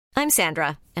I'm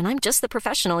Sandra, and I'm just the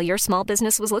professional your small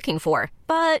business was looking for.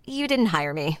 But you didn't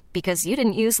hire me because you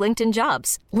didn't use LinkedIn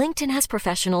Jobs. LinkedIn has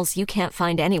professionals you can't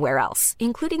find anywhere else,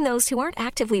 including those who aren't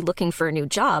actively looking for a new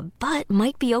job, but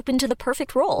might be open to the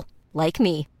perfect role, like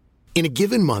me. In a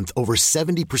given month, over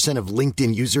 70% of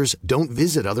LinkedIn users don't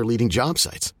visit other leading job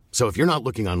sites. So if you're not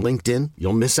looking on LinkedIn,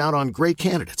 you'll miss out on great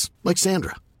candidates like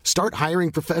Sandra. Start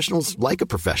hiring professionals like a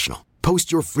professional.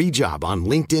 Post your free job on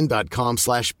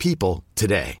linkedin.com/people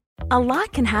today. A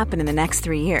lot can happen in the next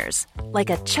 3 years.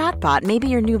 Like a chatbot may be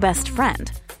your new best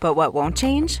friend. But what won't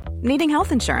change? Needing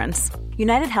health insurance.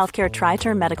 United Healthcare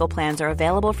Tri-Term Medical Plans are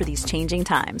available for these changing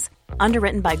times.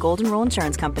 Underwritten by Golden Rule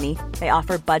Insurance Company, they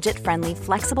offer budget-friendly,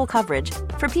 flexible coverage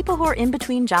for people who are in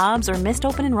between jobs or missed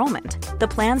open enrollment. The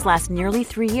plans last nearly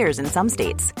 3 years in some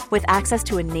states, with access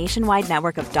to a nationwide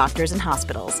network of doctors and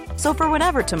hospitals. So for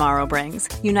whatever tomorrow brings,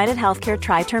 United Healthcare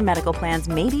Tri-Term Medical Plans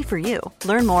may be for you.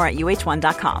 Learn more at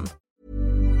uh1.com.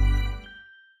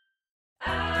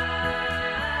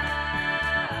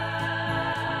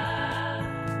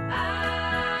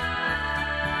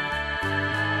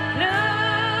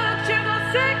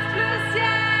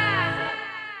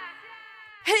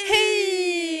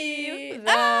 Hej!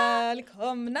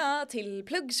 Välkomna till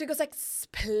Plugg 26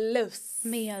 plus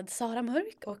med Sara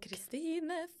Mörk och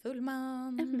Kristine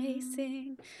Fullman.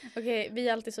 Amazing. Okej, vi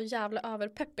är alltid så jävla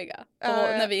överpeppiga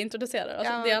när vi introducerar oss.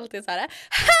 Det är alltid så här: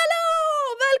 hallå!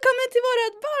 Välkommen till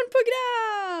vårt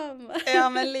barnprogram! Ja,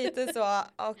 men lite så.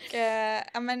 Och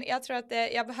men jag tror att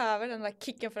jag behöver den där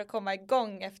kicken för att komma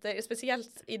igång efter,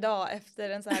 speciellt idag efter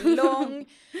en så här lång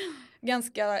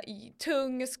ganska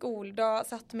tung skoldag,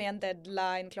 satt med en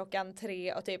deadline klockan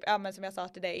 3 och typ, men som jag sa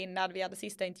till dig innan, vi hade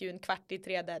sista intervjun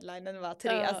 2:45, deadlinen var 3,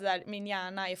 alltså där, min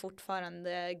hjärna är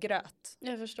fortfarande gröt.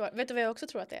 Jag förstår. Vet du vad jag också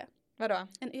tror att det är? Vadå?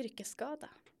 En yrkesskada.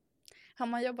 Har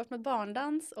man jobbat med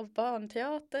barndans och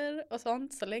barnteater och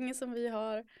sånt så länge som vi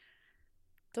har,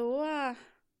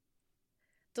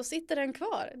 då sitter den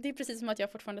kvar. Det är precis som att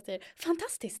jag fortfarande säger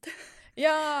fantastiskt.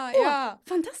 Ja.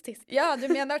 Fantastiskt. Ja, du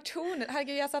menar tonen.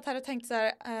 Herregud, jag satt här och tänkte så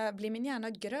här, blir min hjärna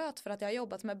gröt för att jag har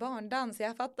jobbat med barndans?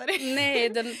 Jag fattar det. Nej,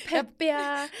 den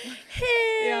peppiga.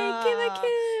 Hej, gud vad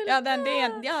kul. Ja,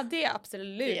 det är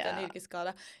absolut en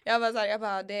yrkesskada. Jag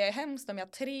bara, det är hemskt om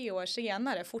jag 3 år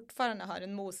senare fortfarande har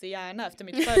en mosig hjärna efter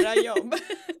mitt förra jobb.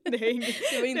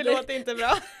 Det låter inte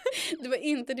bra. Det var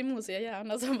inte din mosiga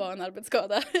hjärna som var en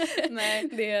arbetsskada. Nej.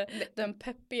 Det är den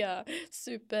peppiga,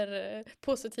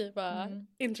 superpositiva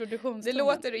introduktionstonen. Det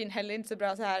låter heller inte så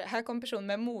bra så här. Här kom person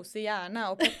med mosig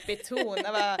hjärna och peppig ton.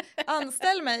 Jag bara,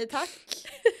 anställ mig, tack.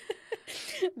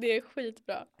 Det är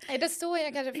skitbra. Det står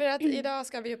jag kanske, för att idag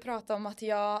ska vi ju prata om att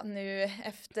jag nu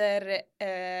efter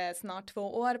snart 2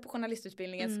 år på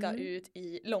journalistutbildningen ska ut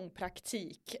i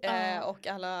långpraktik. Och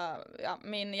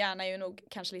min hjärna är ju nog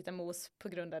kanske lite mos på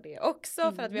grund av det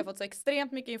också. För att vi har fått så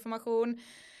extremt mycket information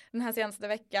den här senaste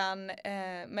veckan.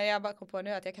 Men jag bara kom på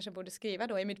nu att jag kanske borde skriva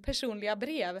då i mitt personliga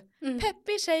brev.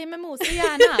 Peppig tjej med mosig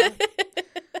hjärna.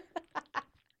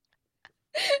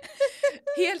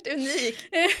 Helt unik.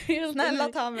 Snälla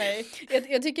ta mig.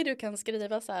 Jag tycker du kan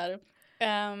skriva så här.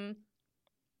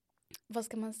 Vad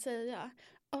ska man säga?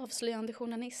 Avslöjande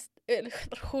journalist.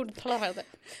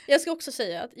 Jag ska också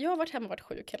säga att jag har varit hemma och varit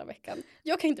sjuk hela veckan.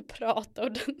 Jag kan inte prata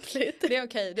ordentligt. Det är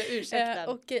okej, du är ursäktad.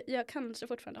 Och jag kanske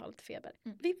fortfarande har lite feber.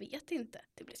 Vi vet inte,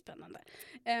 det blir spännande.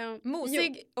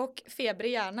 Mosig och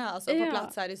febrig hjärna alltså på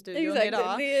plats här i studion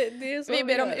idag. Det är så vi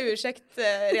ber om ursäkt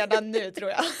redan nu tror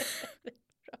jag.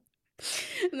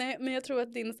 Nej, men jag tror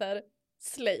att din så här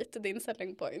slate, din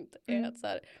selling point är att så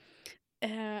här,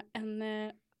 en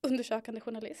undersökande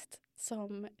journalist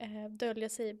som döljer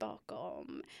sig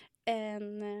bakom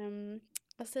en,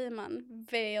 vad säger man,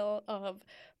 veil av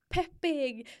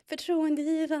peppig,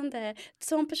 förtroendegivande,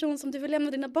 sån person som du vill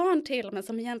lämna dina barn till men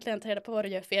som egentligen tar reda på vad du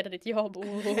gör för ditt jobb.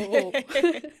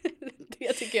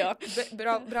 Det tycker jag.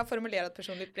 Bra formulerat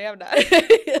personligt brev där.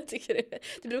 Jag tycker det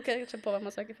beror kanske på vad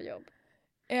man söker för jobb.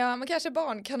 Ja, men kanske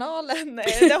Barnkanalen,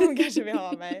 de kanske vill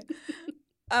ha mig.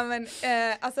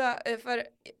 För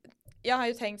jag har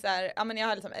ju tänkt så här,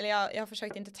 jag har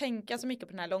försökt inte tänka så mycket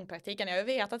på den här långpraktiken. Jag har ju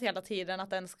vetat hela tiden att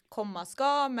den komma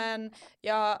ska, men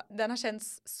den har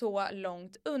känts så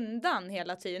långt undan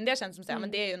hela tiden. Det känns som så här,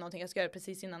 men det är ju någonting jag ska göra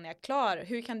precis innan jag är klar.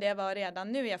 Hur kan det vara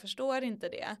redan nu? Jag förstår inte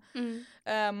det.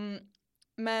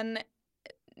 Men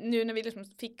nu när vi liksom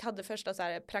hade första så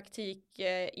här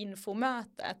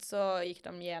praktikinfomötet så gick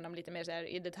de igenom lite mer så här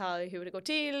i detalj hur det går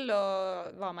till och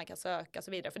vad man kan söka och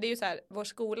så vidare. För det är ju så här, vår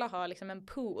skola har liksom en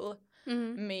pool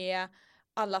med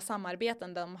alla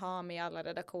samarbeten de har med alla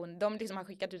redaktioner. De liksom har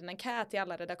skickat ut en enkät till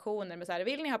alla redaktioner med så här,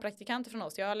 vill ni ha praktikanter från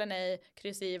oss? Ja eller nej,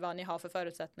 kryss i vad ni har för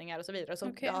förutsättningar och så vidare. Och så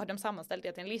har de sammanställt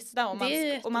det till en lista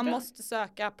och man måste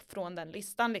söka från den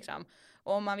listan liksom.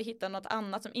 Och om man vill hitta något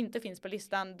annat som inte finns på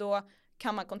listan, då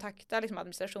kan man kontakta liksom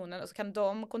administrationen och så kan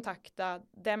de kontakta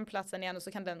den platsen igen och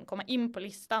så kan den komma in på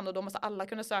listan och då måste alla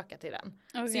kunna söka till den.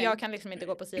 Okay. Så jag kan liksom inte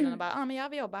gå på sidan och bara, men jag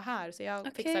vill jobba här så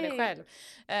jag fixar det själv.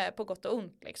 På gott och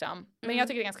ont liksom. Men jag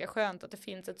tycker det är ganska skönt att det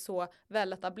finns ett så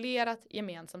väletablerat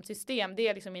gemensamt system. Det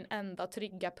är liksom min enda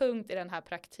trygga punkt i den här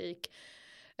praktik.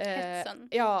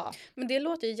 Ja. Men det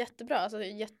låter ju jättebra, alltså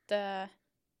det är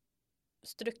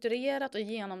strukturerat och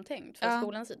genomtänkt från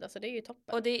skolans sida, så det är ju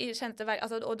toppen. Och det känns det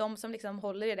alltså, och de som liksom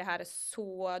håller i det här är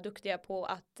så duktiga på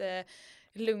att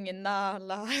lugna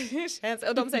alla känslor.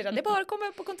 Och de säger att det är bara att komma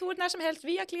upp på kontoret när som helst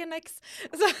via Kleenex.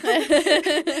 Så,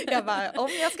 jag bara, om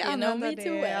jag ska använda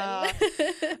det. Ja.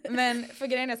 Men för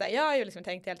grejen är så här, jag har ju liksom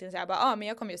tänkt hela tiden så här, men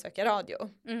jag kommer ju söka radio.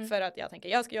 För att jag tänker,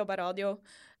 jag ska jobba radio.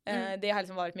 Det har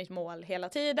liksom varit mitt mål hela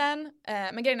tiden.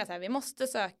 Men grejen är så här, vi måste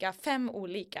söka 5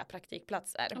 olika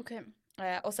praktikplatser. Okay.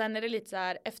 Och sen är det lite så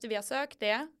här, efter vi har sökt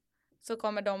det så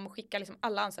kommer de skicka liksom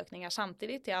alla ansökningar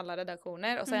samtidigt till alla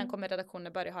redaktioner och sen kommer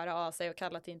redaktioner börja höra av sig och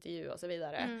kalla till intervju och så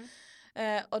vidare.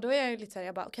 Och då är jag ju lite så här,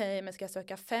 jag bara okej, men ska jag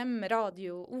söka 5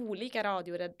 olika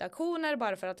radioredaktioner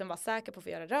bara för att den var säker på att få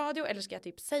göra radio, eller ska jag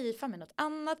typ safea med något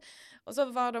annat? Och så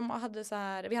var de och hade så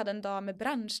här, vi hade en dag med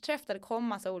branschträff där det kom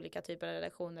massa olika typer av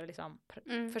redaktioner och liksom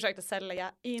försökte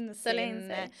sälja in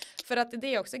sin. För att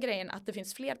det är också grejen att det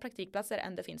finns fler praktikplatser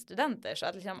än det finns studenter, så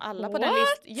att liksom alla på den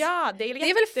listan, ja, det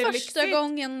är väl första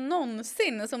gången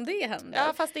någonsin som det händer.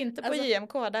 Ja, fast inte på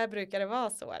JMK, där brukar det vara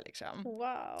så liksom.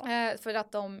 Wow. För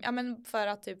att för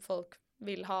att typ folk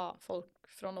vill ha folk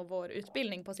från vår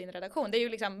utbildning på sin redaktion. Det är ju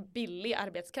liksom billig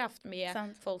arbetskraft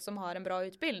med folk som har en bra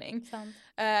utbildning.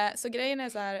 Så grejen är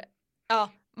så här,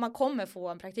 man kommer få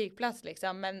en praktikplats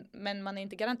liksom, men man är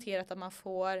inte garanterat att man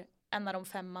får en av de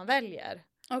 5 man väljer.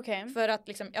 Okay. För att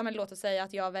liksom, låt oss säga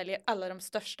att jag väljer alla de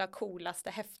största, coolaste,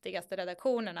 häftigaste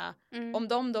redaktionerna. Om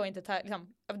de då inte tar,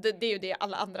 liksom, det är ju det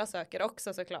alla andra söker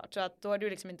också såklart. Så att då är det ju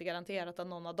liksom inte garanterat att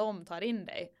någon av dem tar in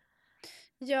dig.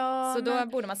 Ja, så då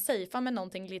borde man safea med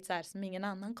någonting lite så här som ingen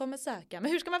annan kommer söka.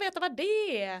 Men hur ska man veta vad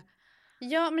det är?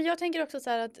 Ja, men jag tänker också så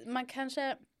här att man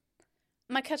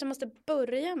kanske måste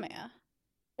börja med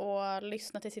att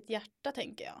lyssna till sitt hjärta,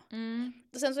 tänker jag.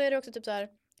 Sen så är det också typ så här,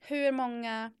 hur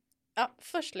många,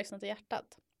 först lyssna till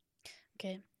hjärtat.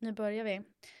 Okej, nu börjar vi.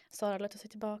 Sara lutar sig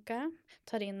tillbaka,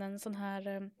 tar in en sån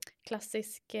här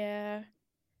klassisk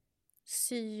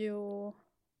syo-pose.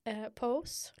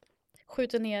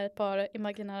 Skjuter ner ett par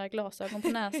imaginära glasögon på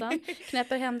näsan.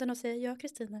 Knäpper händerna och säger, ja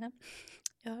Kristina,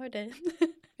 jag hör dig.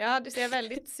 Ja, du ser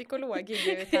väldigt psykologig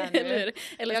ut här nu.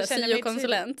 Eller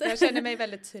syo-konsulent. Jag känner mig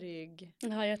väldigt trygg.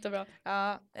 Ja, jättebra.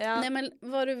 Ja. Nej, men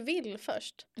vad du vill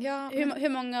först. Ja. Hur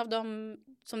många av dem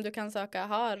som du kan söka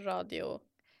har radio?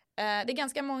 Det är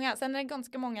ganska många. Sen är det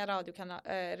ganska många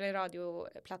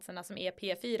radioplatserna som är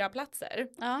P4-platser.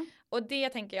 Ja. Och det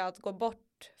tänker jag att gå bort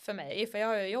för mig. För jag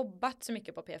har ju jobbat så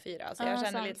mycket på P4. Så jag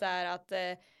känner lite så här att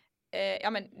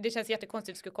det känns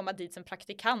jättekonstigt att skulle komma dit som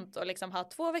praktikant och liksom ha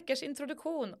 2 veckors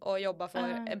introduktion och jobba för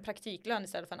en praktiklön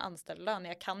istället för en anställd lön.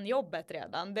 Jag kan jobbet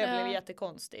redan. Det blev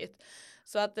jättekonstigt.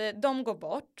 Så att de går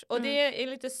bort. Och det är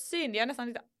lite synd. Jag är nästan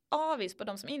lite avis på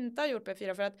de som inte har gjort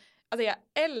P4 för att alltså jag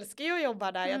älskar ju att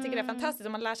jobba där. Jag tycker det är fantastiskt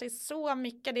och man lär sig så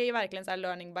mycket. Det är ju verkgen så här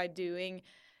learning by doing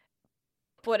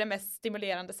på det mest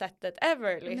stimulerande sättet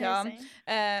ever liksom.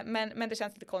 Men det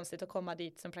känns lite konstigt att komma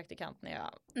dit som praktikant när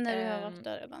du har varit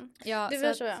där redan. Ja, det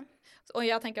var så jag. Och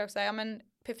jag tänker också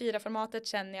P4-formatet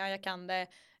känner jag kan det.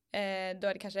 Då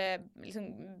är det kanske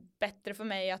liksom bättre för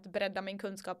mig att bredda min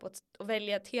kunskap och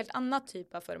välja ett helt annat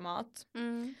typ av format.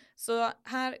 Så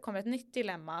här kommer ett nytt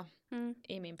dilemma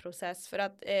i min process. För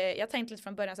att jag tänkte lite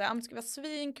från början så här, det skulle vara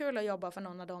svinkul att jobba för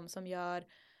någon av dem som gör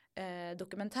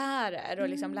dokumentärer och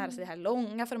liksom lära sig det här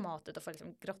långa formatet och få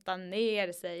liksom grotta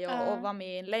ner sig och vara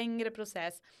med i en längre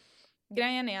process.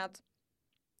 Grejen är att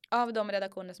av de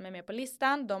redaktioner som är med på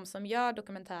listan, de som gör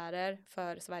dokumentärer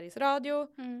för Sveriges Radio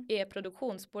är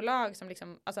produktionsbolag som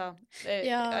liksom, alltså, det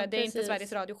är inte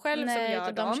Sveriges Radio själv som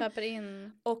gör dem. De köper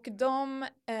in. Och de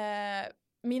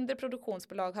mindre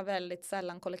produktionsbolag har väldigt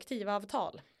sällan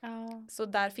kollektivavtal. Så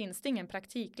där finns det ingen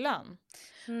praktiklön.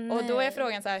 Och då är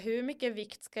frågan så här, hur mycket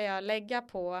vikt ska jag lägga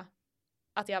på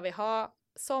att jag vill ha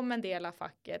som en del av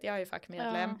facket, jag är ju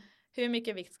fackmedlem, hur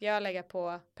mycket vikt ska jag lägga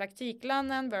på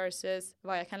praktiklönen versus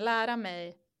vad jag kan lära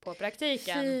mig på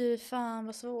praktiken? Fy fan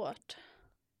vad svårt.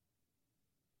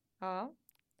 Ja.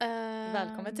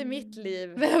 Välkommen till mitt liv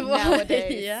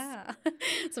nowadays. Ja.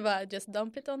 Så bara, just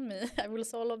dump it on me. I will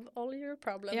solve all your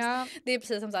problems. Ja. Det är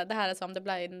precis som så här, det här är som the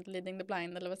blind leading the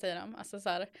blind, eller vad säger de? Alltså så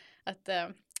här, att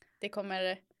det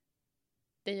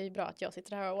är ju bra att jag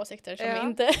sitter här och har åsikter som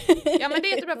inte... Ja, men det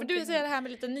är jättebra, för du säger det här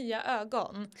med lite nya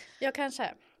ögon. Ja,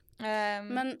 kanske.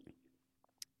 Men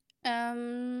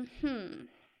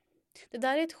det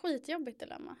där är ett skitjobbigt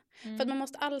dilemma. För att man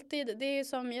måste alltid, det är ju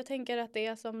som, jag tänker att det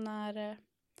är som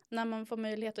när man får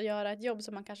möjlighet att göra ett jobb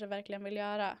som man kanske verkligen vill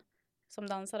göra som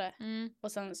dansare.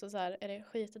 Och sen så här, är det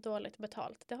skitdåligt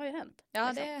betalt. Det har ju hänt. Ja,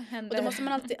 liksom. det händer. Och då måste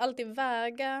man alltid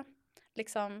väga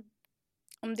liksom,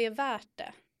 om det är värt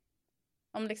det.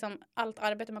 Om liksom allt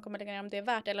arbete man kommer lägga ner, om det är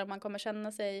värt, eller om man kommer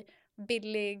känna sig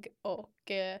billig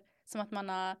och som att man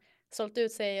har sålt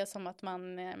ut sig och som att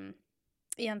man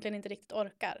egentligen inte riktigt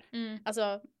orkar.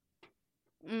 Alltså,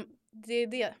 det är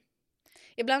det.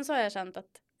 Ibland så har jag känt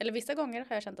att, eller vissa gånger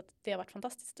har jag känt att det har varit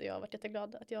fantastiskt och jag har varit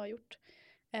jätteglad att jag har gjort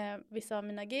vissa av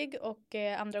mina gig, och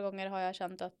andra gånger har jag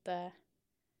känt att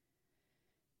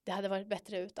det hade varit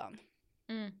bättre utan.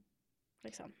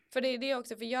 Liksom. För det är det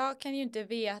också, för jag kan ju inte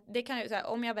veta, det kan ju så här,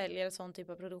 om jag väljer en sån typ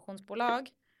av produktionsbolag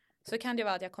så kan det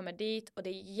vara att jag kommer dit och det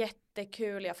är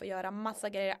jättekul, jag får göra massa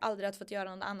grejer jag aldrig har fått göra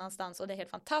någon annanstans och det är helt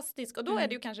fantastiskt och då är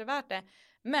det ju kanske värt det.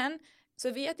 Men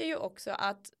så vet jag ju också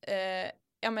att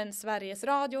Sveriges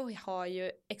Radio har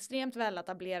ju extremt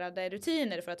väletablerade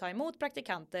rutiner för att ta emot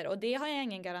praktikanter, och det har jag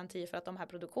ingen garanti för att de här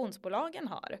produktionsbolagen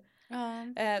har.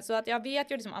 Så att jag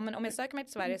vet ju liksom, om jag söker mig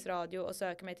till Sveriges Radio och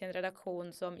söker mig till en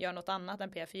redaktion som gör något annat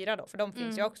än P4 då, för de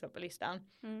finns ju också på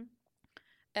listan.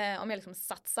 Om jag liksom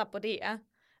satsar på det,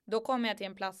 då kommer jag till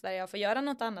en plats där jag får göra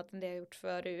något annat än det jag gjort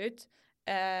förut.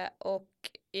 Och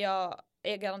jag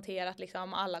är garanterat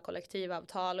liksom alla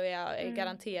kollektivavtal, och jag är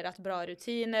garanterat bra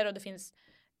rutiner, och det finns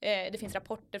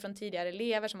rapporter från tidigare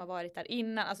elever som har varit där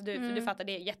innan. Alltså du fattar,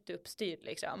 det är jätteuppstyrt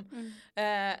liksom.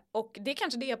 Och det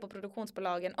kanske det är på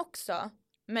produktionsbolagen också.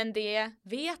 Men det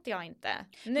vet jag inte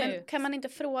nu. Men kan man inte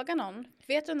fråga någon?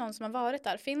 Vet du någon som har varit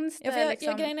där? Finns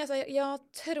det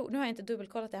jag tror, nu har jag inte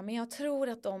dubbelkollat det här, men jag tror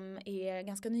att de är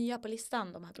ganska nya på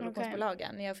listan, de här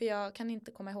produktionsbolagen. Okay. För jag kan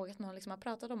inte komma ihåg att någon liksom har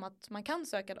pratat om att man kan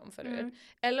söka dem förut.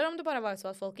 Eller om det bara var så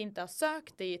att folk inte har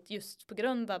sökt dit just på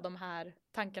grund av de här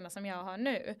tankarna som jag har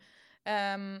nu.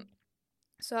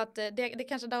 Så att det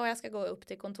kanske då jag ska gå upp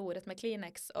till kontoret med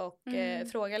Kleenex och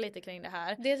fråga lite kring det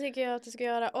här. Det tycker jag att du ska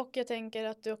göra, och jag tänker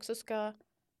att du också ska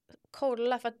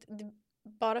kolla, för att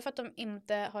bara för att de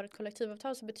inte har ett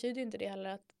kollektivavtal så betyder ju inte det heller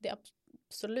att det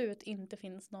absolut inte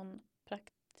finns någon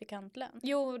praktikantlön.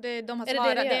 Jo, de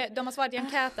har svarat i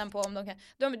enkäten på om de kan.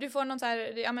 Du får någon så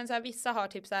här, vissa har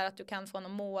typ så här att du kan få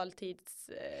någon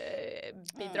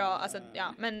måltidsbidrag,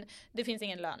 men det finns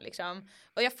ingen lön liksom.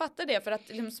 Och jag fattar det, för att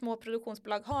liksom, små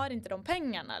produktionsbolag har inte de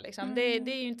pengarna liksom. Det är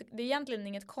ju inte, det är egentligen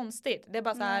inget konstigt. Det är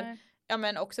bara så här,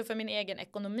 men också för min egen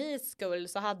ekonomis skull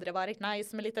så hade det varit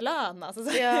nice med lite lön.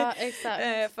 Alltså, ja,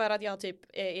 exakt. För att jag typ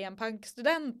är en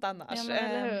punkstudent annars. Ja,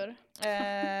 men eller hur?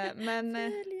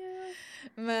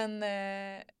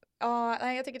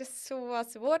 Jag tycker det är så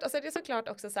svårt. Och så är det såklart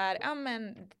också så här,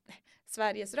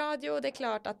 Sveriges Radio, det är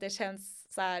klart att det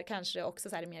känns så här, kanske också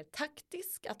så här mer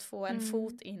taktisk att få en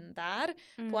fot in där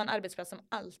på en arbetsplats som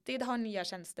alltid har nya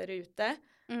tjänster ute.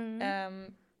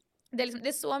 Det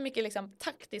är så mycket liksom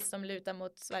taktiskt som lutar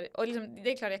mot Sverige. Och liksom,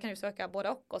 det är klart jag kan ju söka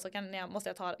både och så kan jag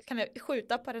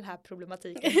skjuta på den här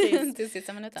problematiken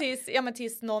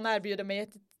tills någon erbjuder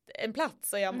mig en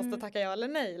plats och jag måste tacka ja eller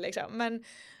nej liksom.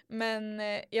 Men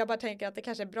jag bara tänker att det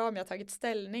kanske är bra om jag har tagit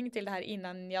ställning till det här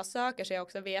innan jag söker, så jag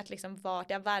också vet liksom vart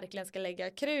jag verkligen ska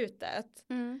lägga krutet.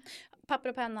 Papper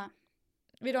och penna.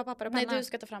 Vill du ha papper och penna? Nej, du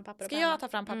ska ta fram papper och penna. Ska jag ta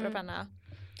fram papper och penna?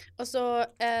 Och så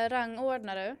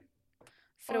rangordnar du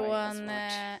från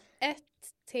 1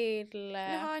 till...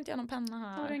 Nu har inte jag någon penna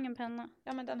här. Har du ingen penna?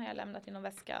 Ja, men den har jag lämnat i någon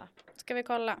väska. Ska vi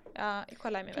kolla? Ja,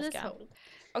 kolla i min väska.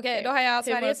 Okej, då har jag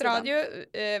Sveriges Radio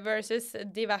versus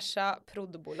diversa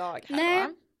prodbolag här. Nej.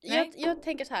 Jag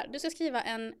tänker så här. Du ska skriva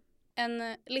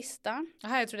en lista.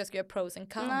 Jaha, jag trodde jag skulle göra pros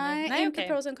and cons. Nej, inte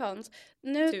pros and cons.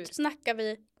 Nu snackar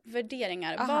vi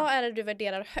värderingar. Aha. Vad är det du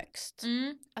värderar högst?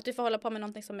 Att du får hålla på med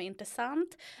någonting som är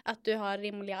intressant. Att du har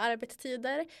rimliga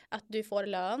arbetstider. Att du får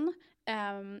lön.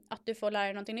 Att du får lära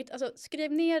dig någonting nytt. Alltså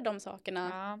skriv ner de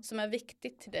sakerna som är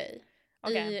viktigt till dig.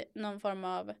 I någon form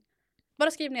av...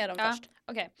 Bara skriv ner dem först.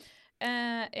 Okej.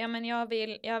 Men jag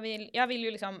vill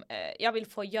ju liksom, jag vill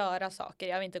få göra saker.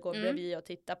 Jag vill inte gå bredvid och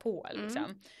titta på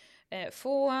liksom.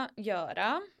 Få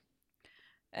göra.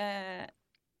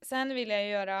 Sen vill jag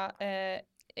göra,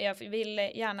 jag vill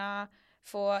gärna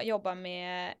få jobba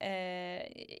med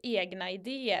egna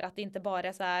idéer. Att det inte bara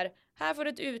är så här får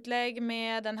du ett utlägg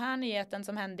med den här nyheten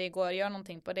som hände igår, gör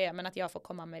någonting på det. Men att jag får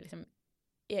komma med liksom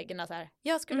egna så här,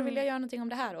 jag skulle vilja göra någonting om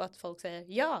det här. Och att folk säger,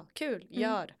 ja, kul,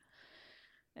 gör.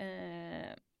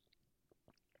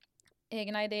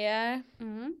 Egna idéer.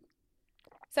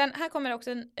 Sen här kommer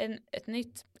också ett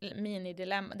nytt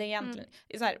minidilemma. Det är egentligen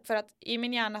så här, för att i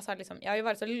min hjärna så har liksom, jag har ju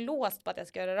varit så låst på att jag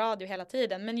ska göra radio hela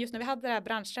tiden. Men just när vi hade det här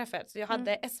branschträffet, så jag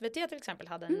hade SVT till exempel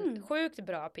hade en sjukt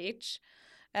bra pitch.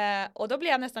 Och då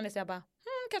blev jag nästan lite så jag bara,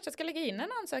 kanske ska lägga in en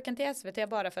ansökan till SVT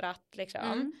bara för att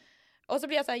liksom. Och så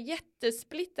blir jag så här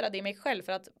jättesplittrad i mig själv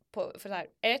för att för så här,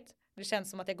 det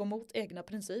känns som att jag går mot egna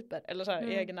principer eller så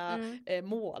här, egna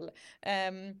mål.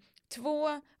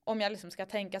 2, om jag liksom ska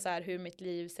tänka så här hur mitt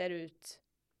liv ser ut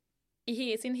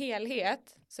i sin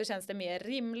helhet, så känns det mer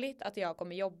rimligt att jag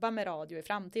kommer jobba med radio i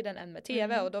framtiden än med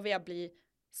tv. Och då vill jag bli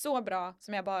så bra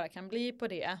som jag bara kan bli på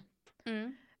det.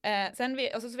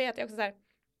 Och så vet jag också så här,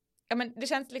 ja, men det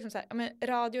känns liksom så här, ja, men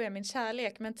radio är min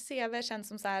kärlek, men tv känns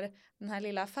som så här, den här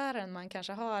lilla affären man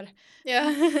kanske har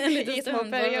i små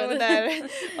perioder.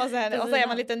 och så är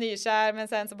man lite nykär, men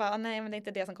sen så bara, nej, men det är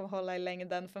inte det som kommer hålla i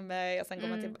längden för mig. Och sen går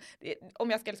man till,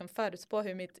 om jag ska liksom förutspå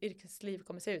hur mitt yrkesliv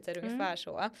kommer se ut, så är det ungefär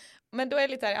så. Men då är det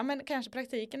lite här, ja, men kanske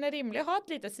praktiken är rimlig att ha ett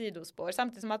litet sidospår,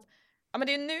 samtidigt som att, ja, men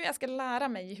det är nu jag ska lära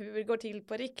mig hur det går till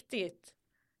på riktigt.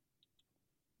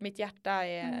 Mitt hjärta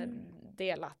är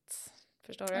delat.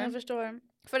 Förstår du? Jag förstår.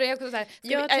 För det är också så här,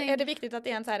 är det viktigt att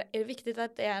det är en så här, är det viktigt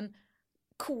att det är en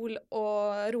cool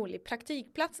och rolig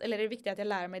praktikplats, eller är det viktigt att jag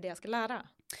lär mig det jag ska lära?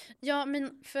 Ja,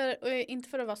 men inte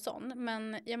för att vara sån,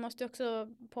 men jag måste också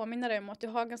påminna dig om att du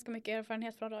har ganska mycket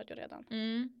erfarenhet från radio redan.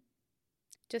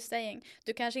 Just saying.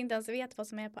 Du kanske inte ens vet vad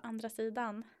som är på andra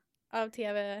sidan av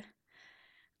tv-grejen.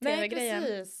 Nej,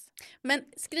 precis. Men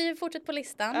fortsätt på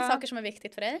listan, saker som är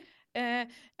viktigt för dig.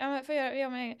 Jag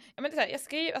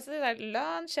skriver, alltså det där,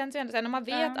 lön känns ju ändå så här, när man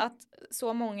vet att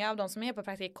så många av de som är på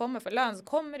praktik kommer för lön, så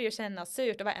kommer det ju kännas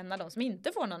surt att vara en av de som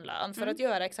inte får någon lön för att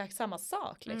göra exakt samma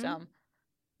sak liksom.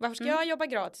 Varför ska jag jobba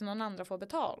gratis när någon andra får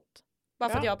betalt? Bara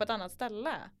för att jag är på ett annat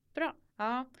ställe. Bra.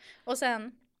 Ja. Och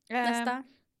sen nästa.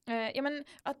 Ja, men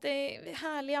att det är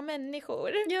härliga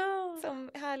människor. Ja.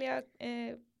 Som härliga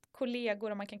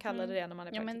kollegor, om man kan kalla det när man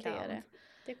är praktikant. Ja, men det är det.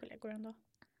 Det är kollegor ändå.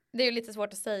 Det är ju lite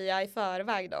svårt att säga i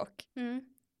förväg dock.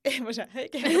 Jag var så här,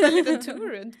 jag kan göra en liten tur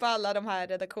runt på alla de här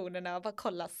redaktionerna och bara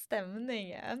kolla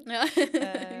stämningen. Ja,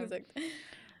 exakt.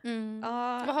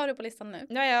 Vad har du på listan nu?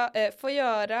 Jag får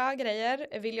göra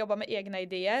grejer, vill jobba med egna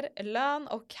idéer, lön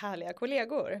och härliga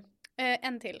kollegor.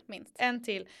 En till, minst. En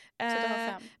till. Så du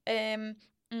har 5.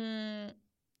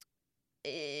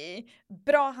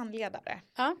 Bra handledare.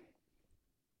 Ja.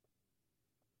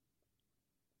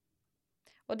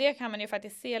 Och det kan man ju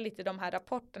faktiskt se lite i de här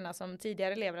rapporterna som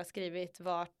tidigare elever har skrivit.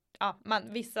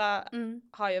 Vissa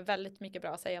har ju väldigt mycket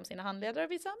bra att säga om sina handledare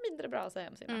och vissa har mindre bra att säga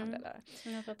om sina handledare.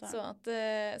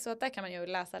 Så att där kan man ju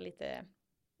läsa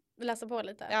på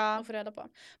lite och få reda på.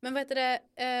 Men vad heter det,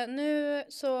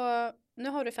 nu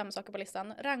har du 5 saker på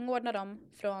listan. Rangordna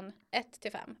dem från 1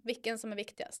 till 5. Vilken som är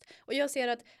viktigast. Och jag ser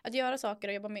att göra saker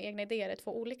och jobba med egna idéer är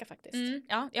 2 olika faktiskt.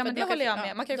 Ja, men det håller jag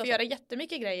med. Man kan ju få göra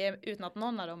jättemycket grejer utan att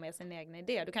någon av dem är sin egna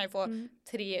idé. Du kan ju få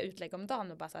 3 utlägg om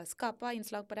dagen och bara så här, skapa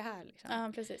inslag på det här. Liksom.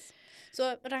 Ja, precis.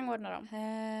 Så rangordna dem.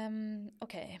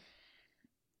 Okej.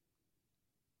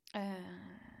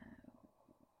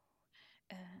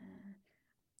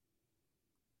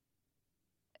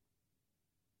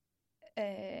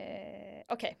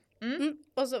 Okej.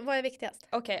 Och så, vad är viktigast?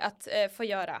 Okej, att få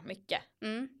göra mycket.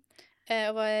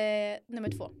 Och vad är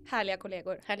nummer 2? Härliga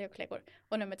kollegor.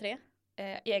 Och nummer 3?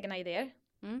 Egna idéer.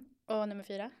 Och nummer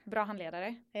 4? Bra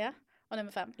handledare. Ja. Och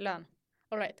nummer 5? Lön.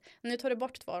 All right. Nu tar du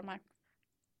bort 2 av de här.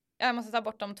 Jag måste ta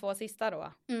bort de 2 sista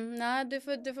då. Nej, du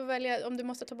får välja om du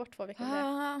måste ta bort 2. Vilka det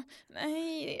är.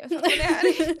 Nej, jag fattar det här.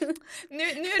 nu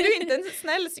är du inte en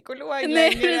snäll psykolog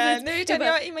längre. Nu känner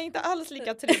jag mig inte alls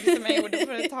lika trygg som jag gjorde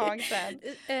för ett tag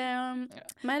sedan.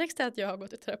 Märks det att jag har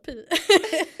gått i terapi?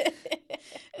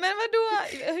 Men vadå?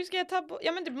 Hur ska jag ta bort?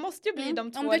 Ja, men det måste ju bli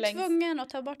de 2 Om du är tvungen att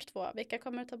ta bort 2, vilka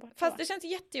kommer du ta bort? Fast det känns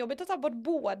jättejobbigt att ta bort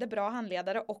både bra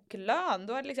handledare och lön.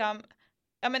 Då är det liksom...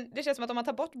 Ja, men det känns som att om man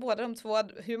tar bort båda de 2,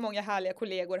 hur många härliga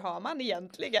kollegor har man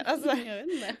egentligen? Alltså, jag vet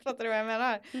inte. Fattar du vad jag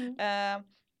menar?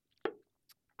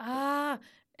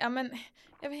 Ja, men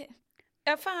jag vet.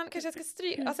 Ja, fan, kanske jag ska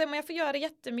stryka. Alltså om jag får göra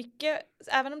jättemycket,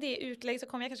 även om det är utlägg, så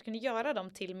kommer jag kanske kunna göra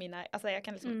dem till mina, alltså jag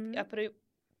kan liksom,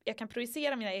 jag kan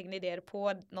projicera mina egna idéer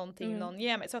på någonting någon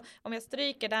ger mig. Så om jag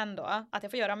stryker den då, att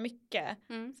jag får göra mycket,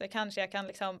 så kanske jag kan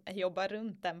liksom jobba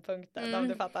runt den punkten, om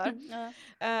du fattar.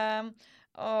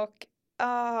 Och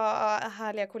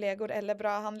härliga kollegor eller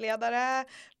bra handledare.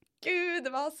 Gud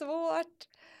vad svårt.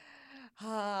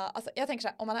 Alltså jag tänker så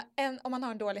här, om man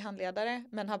har en dålig handledare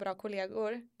men har bra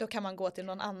kollegor, då kan man gå till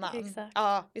någon annan. Exakt.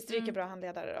 Ja, vi stryker bra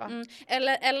handledare då.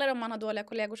 Eller om man har dåliga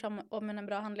kollegor som om man är en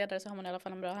bra handledare så har man i alla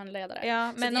fall en bra handledare.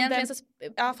 Ja, men om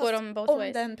går de both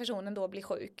ways. den personen då blir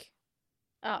sjuk,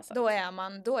 Ja, då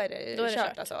är det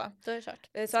kört alltså. Då är det kört.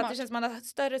 Så att det känns som man har ett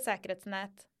större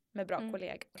säkerhetsnät med bra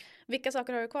kollegor. Vilka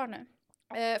saker har du kvar nu?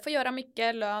 Får göra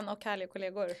mycket, lön och härliga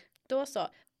kollegor. Då så.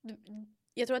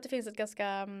 Jag tror att det finns ett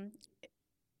ganska...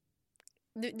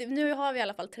 Nu har vi i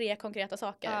alla fall 3 konkreta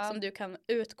saker som du kan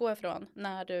utgå ifrån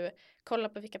när du kollar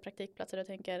på vilka praktikplatser du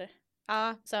tänker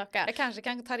söka. Jag kanske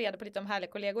kan ta reda på lite om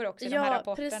härliga kollegor också i de Ja, här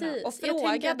rapporterna. precis. Och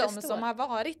fråga dem som har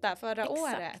varit där förra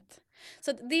året.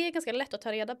 Så det är ganska lätt att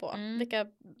ta reda på vilka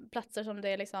platser som det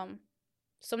är liksom...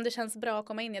 Som det känns bra att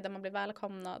komma in i, där man blir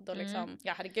välkomnad och liksom...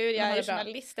 Ja, herregud, jag är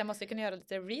journalist, jag måste kunna göra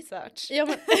lite research. Ja,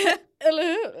 men, eller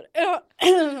hur? Ja.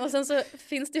 Och sen så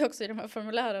finns det ju också i de här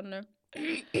formulären nu.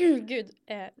 Gud,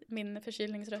 min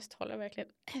förkylningsröst håller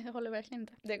verkligen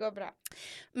inte. Det går bra.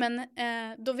 Men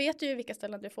då vet du ju vilka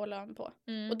ställen du får lön på.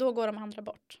 Och då går de andra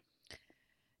bort.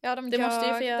 Ja, de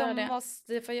måste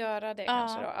få göra det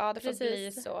kanske då. Ja, det får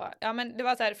bli så. Ja, men det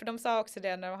var så här, för de sa också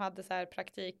det när de hade så här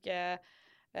praktik...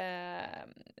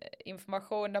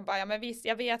 information, de bara, ja men visst,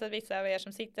 jag vet att vissa av er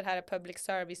som sitter här är public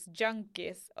service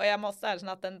junkies, och jag måste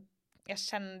erkänna att jag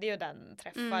kände ju den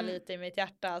träffa lite i mitt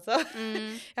hjärta alltså.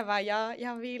 Jag bara,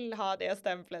 jag vill ha det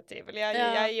stämplet typ.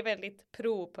 Jag är väldigt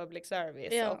pro public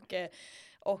service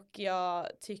och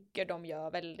jag tycker de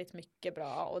gör väldigt mycket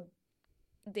bra, och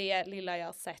det lilla jag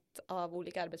har sett av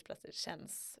olika arbetsplatser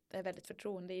känns väldigt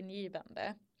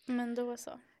förtroendeingivande. Men då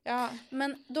så. Ja.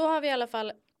 Men då har vi i alla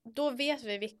fall, då vet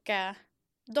vi vilka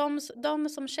de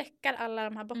som checkar alla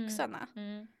de här boxarna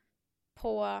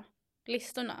på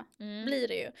listorna blir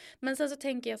det ju. Men sen så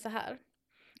tänker jag så här,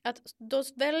 att då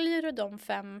väljer du de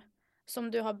 5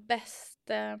 som du har bäst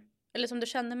eller som du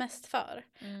känner mest för,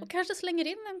 och kanske slänger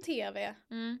in en tv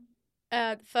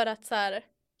för att så här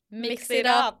mix it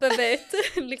up a bit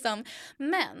liksom.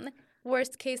 Men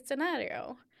worst case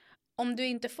scenario, om du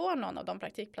inte får någon av de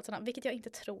praktikplatserna, vilket jag inte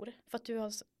tror, för att du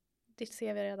har ditt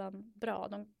CV redan bra,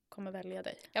 de kommer välja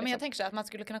dig. Ja, men jag tänker så att man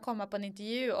skulle kunna komma på en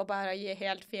intervju och bara ge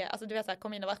helt fel, alltså du vet så här,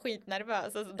 kom in och var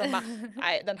skitnervös, och de bara,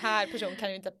 nej, den här personen kan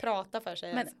ju inte prata för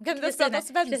sig. Men kan du prata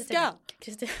svenska?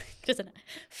 Kristina,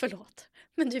 förlåt.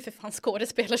 Men du är för fan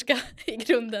skådespelerska i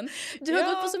grunden. Du har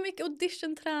gått på så mycket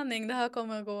audition-träning, det här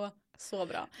kommer att gå så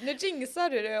bra. Nu jinxar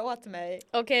du det åt mig.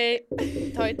 Okej,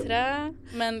 ta i trä.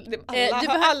 Men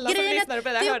alla som lyssnar på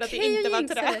det hörde att det inte var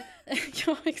trä.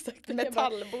 Ja, exakt.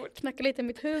 Metallbord. Knacka lite i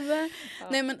mitt huvud. Ja.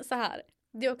 Nej, men så här.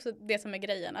 Det är också det som är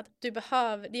grejen. Att det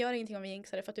gör ingenting om vi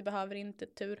jinxar det, för att du behöver inte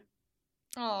tur.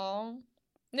 Ja.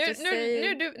 Nu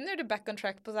är du back on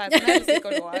track på så här som en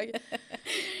psykolog.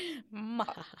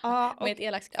 Med ett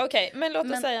elakt skratt. Okej, men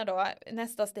låt oss säga då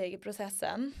nästa steg i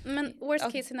processen. Men worst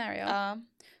case scenario.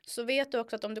 Så vet du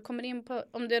också att om du kommer in på,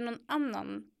 om det är någon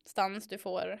annanstans du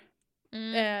får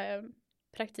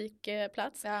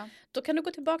praktikplats, då kan du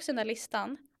gå tillbaka till den där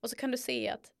listan, och så kan du se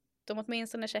att de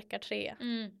åtminstone checkar 3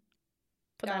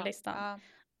 på den listan.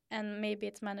 And maybe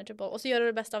it's manageable. Och så gör du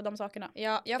det bästa av de sakerna.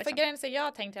 Ja, för grejen så jag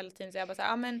har tänkt hela tiden, så jag bara så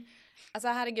här, men alltså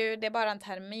herregud, det är bara en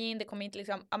termin, det kommer inte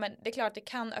liksom, men det är klart det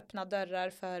kan öppna dörrar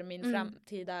för min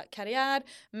framtida karriär,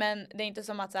 men det är inte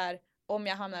som att så här, om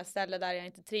jag hamnar på ett ställe där jag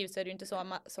inte trivs, så är det inte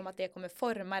som att det kommer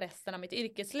forma resten av mitt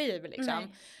yrkesliv liksom. Nej.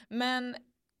 Men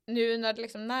nu när det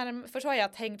liksom först har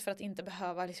jag tänkt för att inte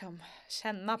behöva liksom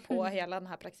känna på hela den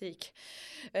här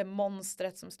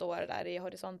praktikmonstret som står där i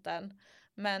horisonten.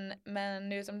 Men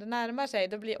nu som det närmar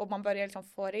sig, och man börjar liksom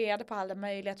få reda på alla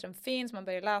möjligheter som finns, man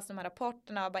börjar läsa de här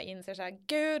rapporterna och bara inser så här,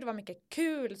 gud vad mycket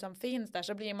kul som finns där,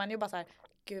 så blir man ju bara så här,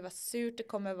 gud vad surt det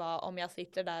kommer vara om jag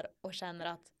sitter där och känner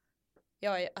att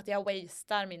jag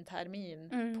wastear min termin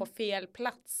på fel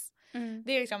plats.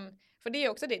 Det är liksom, för det är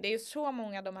också det är ju så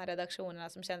många av de här redaktionerna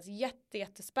som känns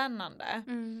jättespännande.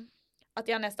 Att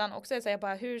jag nästan också säger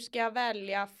bara, hur ska jag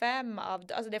välja 5 av,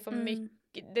 alltså det är för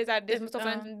mycket, det är så här, det är som att stå för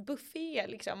en buffé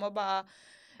liksom, och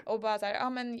bara så här,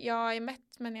 men jag är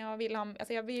mätt, men jag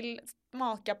vill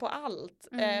smaka på allt.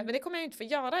 Men det kommer jag ju inte få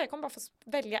göra, jag kommer bara få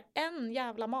välja en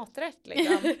jävla maträtt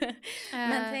liksom.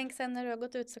 Men tänk sen när du har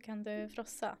gått ut så kan du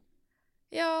frossa.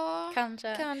 Ja,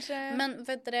 kanske. Men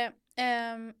vet du,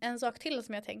 en sak till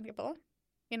som jag tänkte på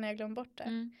innan jag glömde bort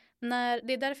det.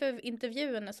 Det är därför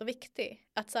intervjun är så viktig.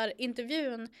 Att så här,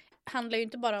 intervjun handlar ju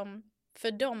inte bara om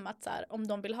för dem att så här, om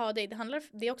de vill ha dig.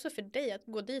 Det är också för dig att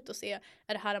gå dit och se,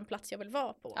 är det här en plats jag vill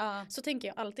vara på? Så tänker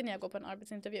jag alltid när jag går på en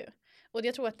arbetsintervju. Och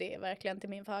jag tror att det är verkligen till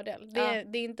min fördel. Det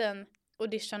är inte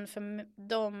audition för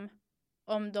dem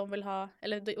om de vill ha,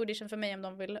 eller audition för mig om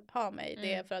de vill ha mig.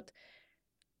 Det är för att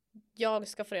jag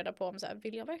ska få reda på om så här,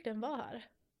 vill jag verkligen vara här?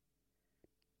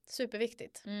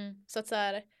 Superviktigt. Så att så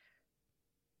här,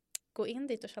 gå in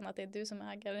dit och känna att det är du som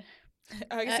äger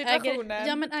situationen.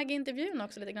 Ja, men äger intervjun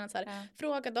också lite grann så här.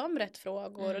 Fråga dem rätt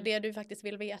frågor och det du faktiskt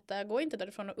vill veta. Gå inte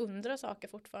därifrån och undra saker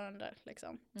fortfarande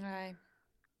liksom. Nej.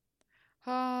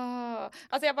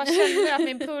 Alltså jag bara känner att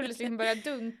min puls liksom börjar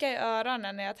dunka i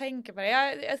öronen när jag tänker på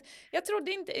det. Jag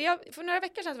trodde inte, för några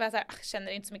veckor sedan så var jag så här,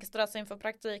 känner inte så mycket stress inför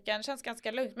praktiken, känns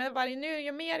ganska lugnt. Men bara nu,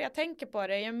 ju mer jag tänker på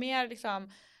det, ju mer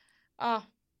liksom,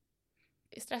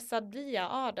 stressad blir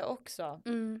jag av det också.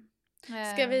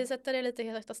 Ska vi sätta dig lite i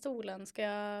högsta stolen? Ska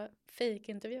jag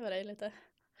fake-intervjua dig lite?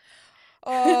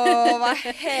 Vad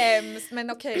hemskt,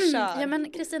 men okej, kör. Ja,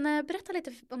 men Kristina, berätta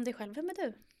lite om dig själv. Vem är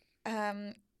du?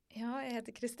 Ja, jag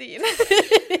heter Kristin.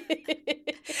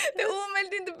 Det är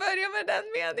omöjligt inte börja med den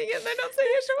meningen när de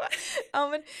säger så. Ja,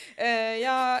 men,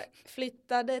 jag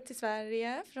flyttade till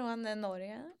Sverige från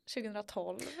Norge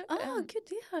 2012. Gud,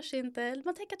 det hörs inte.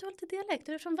 Man tänker att du har lite dialekt.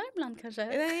 Är du från Värmland kanske?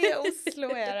 Nej, Oslo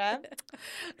är det.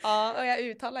 Ja, och jag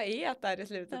uttalar där i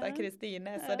slutet av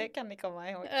Kristine, så det kan ni komma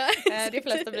ihåg. De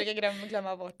flesta brukar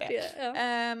glömma bort det.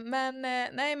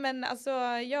 Men alltså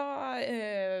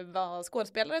jag var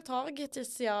skådespelare ett tag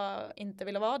tills jag inte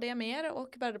ville vara det mer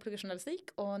och började plugga journalistik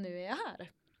och nu är jag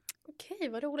här. Okej,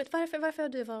 vad roligt. Varför har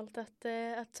du valt att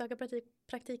söka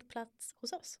praktikplats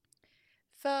hos oss?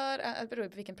 För att beror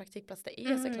på vilken praktikplats det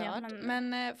är såklart.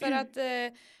 Men för att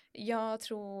jag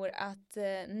tror att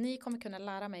ni kommer kunna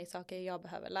lära mig saker jag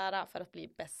behöver lära för att bli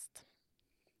bäst.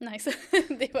 Nice,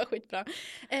 det var skitbra.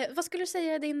 Vad skulle du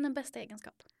säga är din bästa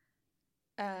egenskap?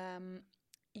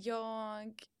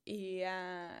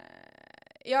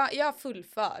 Jag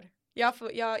fullför.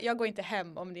 Jag går inte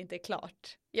hem om det inte är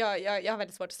klart. Jag har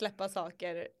väldigt svårt att släppa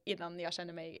saker innan jag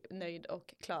känner mig nöjd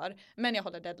och klar. Men jag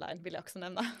håller deadline, vill jag också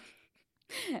nämna.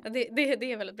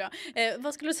 Det är väldigt bra.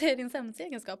 Vad skulle du säga är din sämsta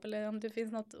egenskap? Eller om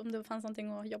det fanns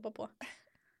någonting att jobba på?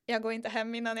 Jag går inte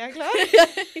hem innan jag är klar.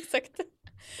 Exakt.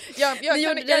 Jag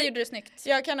gjorde det snyggt.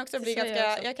 Jag kan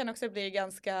också bli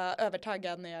ganska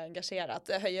övertaggad när jag är engagerad.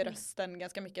 Jag höjer rösten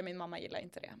ganska mycket. Min mamma gillar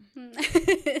inte det.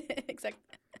 Exakt.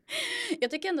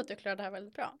 Jag tycker ändå att du klarar det här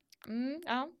väldigt bra.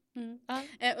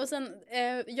 Och sen,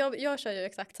 jag kör ju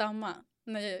exakt samma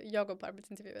när jag går på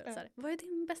arbetsintervjuer. Så här, vad är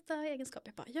din bästa egenskap?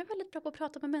 Jag är väldigt bra på att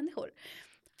prata med människor.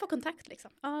 Få kontakt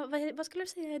liksom. Vad skulle du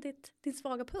säga är din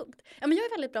svaga punkt? Ja, men jag är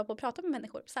väldigt bra på att prata med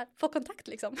människor. Så här, få kontakt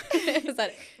liksom. Så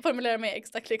här, formulera mig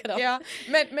exakt likadant. Ja,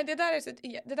 men det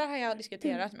där har jag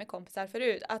diskuterat med kompisar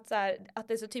förut. Att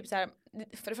det är så typ så här,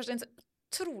 för det första en så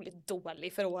otroligt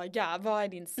dålig fråga. Vad är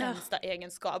din sämsta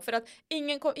egenskap? För att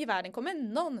ingen i världen kommer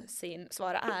någonsin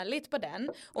svara ärligt på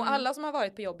den. Och alla som har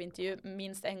varit på jobbintervju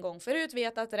minst en gång förut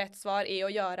vet att rätt svar är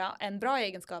att göra en bra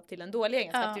egenskap till en dålig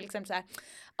egenskap. Till exempel så här,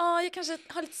 jag kanske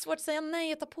har lite svårt att säga nej,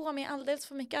 jag tar på mig alldeles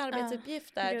för mycket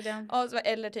arbetsuppgifter.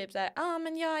 Eller typ så här,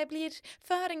 men jag blir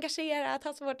för engagerad,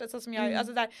 har svårt så som jag.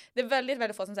 Alltså där, det är väldigt,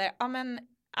 väldigt få som säger,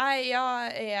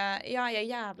 jag är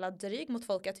jävla dryg mot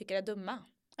folk jag tycker är dumma.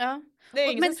 Ja. Det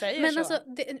är ingen som säger men så.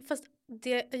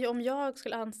 Alltså, om jag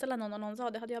skulle anställa någon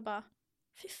sa det hade jag bara,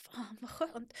 fy fan vad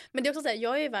skönt. Men det är också så här,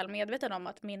 jag är väl medveten om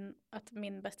att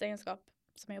min bästa egenskap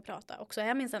som är att prata också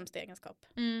är min sämsta egenskap.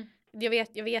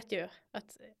 Jag vet ju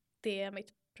att det är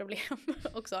mitt problem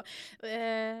också.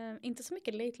 Inte så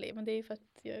mycket lately, men det är för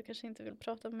att jag kanske inte vill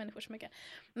prata med människor så mycket.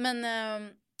 Men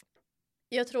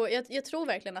jag tror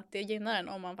verkligen att det gynnar en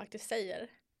om man faktiskt säger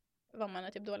vad man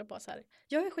är typ dålig på. Så här.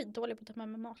 Jag är skitdålig på att ta med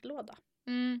mig matlåda.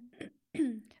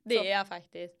 Det är jag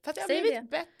faktiskt. Fast jag har blivit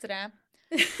bättre.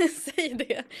 Säg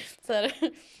det. Så här,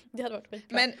 det hade varit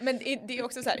skitbra. Men det är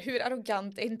också så här, hur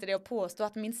arrogant är inte det att påstå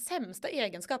att min sämsta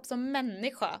egenskap som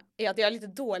människa är att jag är lite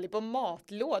dålig på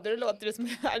matlådor. Det låter det som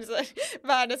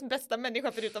världens bästa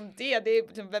människa, förutom det är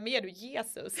liksom, vem är du,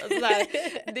 Jesus? Alltså, så här,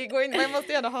 det går inte, man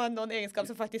måste ju ändå ha någon egenskap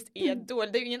som faktiskt är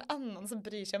dålig. Det är ju ingen annan som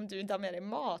bryr sig om du inte har med dig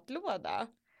matlåda.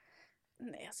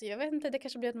 Nej, alltså jag vet inte, det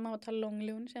kanske blir att man tar lång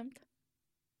lunch jämt.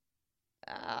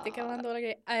 Det kan vara en dålig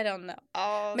grej. I don't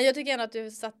know. Men jag tycker ändå att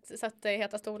du satt i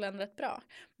heta stolen rätt bra.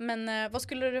 Men vad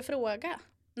skulle du fråga?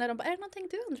 När de bara, är det någonting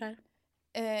du undrar?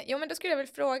 Jo, men då skulle jag väl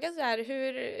fråga så här,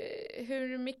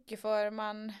 hur mycket får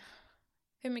man,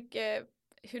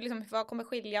 vad kommer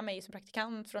skilja mig som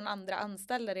praktikant från andra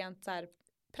anställda rent så här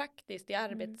praktiskt i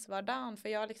arbetsvardagen? För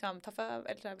jag liksom tar för,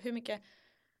 eller så här, hur mycket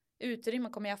utrymme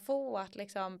kommer jag få att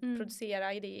liksom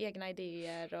producera egna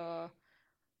idéer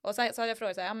Och så hade jag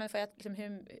frågat så här, ja, men liksom,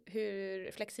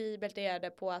 hur flexibelt är det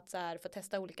på att så här, få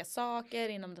testa olika saker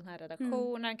inom den här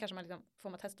redaktionen? Kanske man liksom, får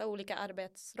man testa olika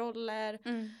arbetsroller?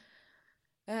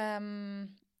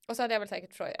 Och så hade jag väl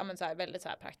säkert frågat, ja, men så här, väldigt så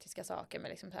här praktiska saker med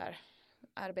liksom så här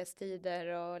arbetstider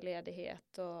och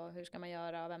ledighet och hur ska man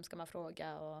göra och vem ska man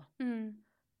fråga och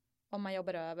om man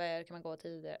jobbar över kan man gå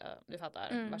tidigare, du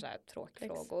fattar, bara så här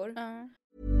tråkfrågor.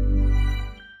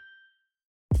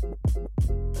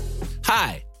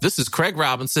 Hi, this is Craig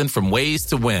Robinson from Ways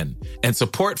to Win, and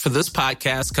support for this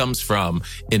podcast comes from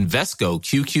Invesco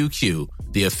QQQ,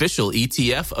 the official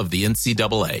ETF of the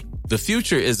NCAA. The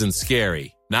future isn't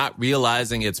scary. Not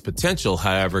realizing its potential,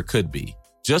 however, could be.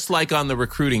 Just like on the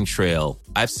recruiting trail,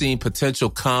 I've seen potential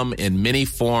come in many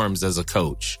forms as a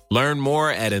coach. Learn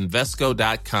more at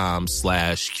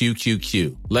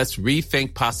Invesco.com/QQQ. Let's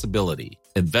rethink possibility.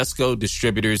 Invesco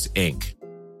Distributors, Inc.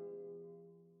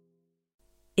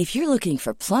 If you're looking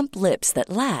for plump lips that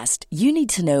last, you need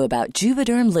to know about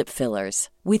Juvederm lip fillers.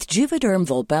 With Juvederm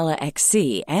Volbella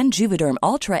XC and Juvederm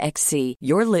Ultra XC,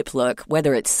 your lip look,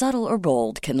 whether it's subtle or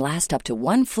bold, can last up to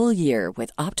 1 full year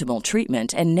with optimal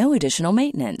treatment and no additional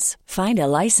maintenance. Find a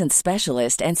licensed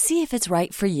specialist and see if it's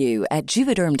right for you at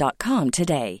Juvederm.com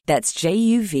today. That's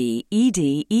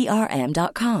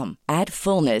JUVEDERM.com. Add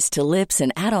fullness to lips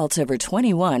in adults over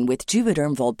 21 with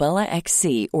Juvederm Volbella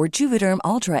XC or Juvederm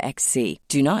Ultra XC.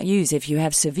 Do not use if you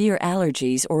have severe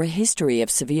allergies or a history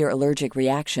of severe allergic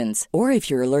reactions, or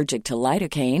if you're allergic to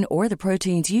lidocaine or the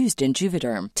proteins used in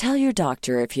Juvederm. Tell your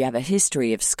doctor if you have a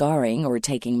history of scarring or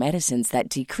taking medicines that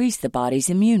decrease the body's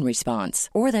immune response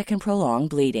or that can prolong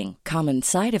bleeding. Common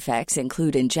side effects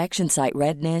include injection site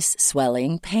redness,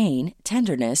 swelling, pain,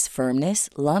 tenderness, firmness,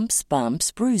 lumps,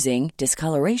 bumps, bruising,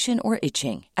 discoloration, or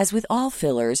itching. As with all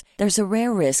fillers, there's a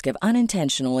rare risk of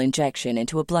unintentional injection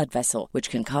into a blood vessel, which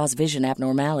can cause vision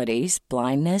abnormalities,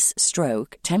 blindness,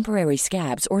 stroke, temporary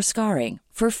scabs, or scarring.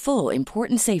 For full,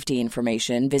 important safety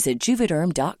information, visit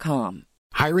Juvederm.com.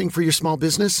 Hiring for your small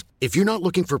business? If you're not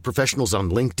looking for professionals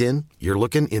on LinkedIn, you're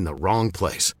looking in the wrong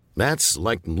place. That's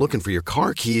like looking for your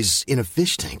car keys in a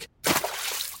fish tank.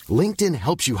 LinkedIn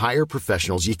helps you hire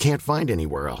professionals you can't find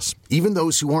anywhere else, even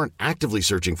those who aren't actively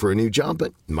searching for a new job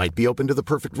but might be open to the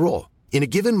perfect role. In a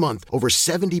given month, over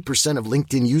 70% of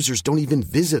LinkedIn users don't even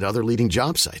visit other leading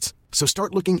job sites. So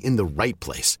start looking in the right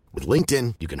place. With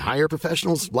LinkedIn, you can hire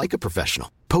professionals like a professional.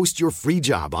 Post your free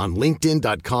job on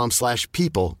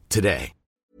linkedin.com/people today.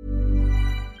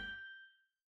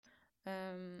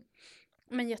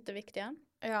 Men jätteviktiga.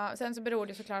 Ja, sen så beror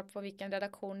det såklart på vilken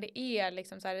redaktion det är.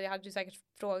 Liksom så här, jag hade ju säkert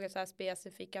frågat så här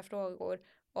specifika frågor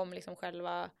om liksom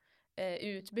själva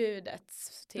utbudet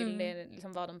till det,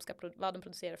 liksom vad de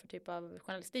producerar för typ av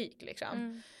journalistik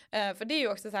liksom. För det är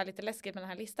ju också så här lite läskigt med den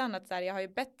här listan att så här, jag har ju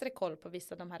bättre koll på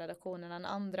vissa av de här redaktionerna än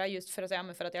andra just för att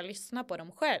jag lyssnar på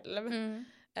dem själv.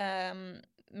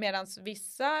 Medan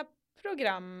vissa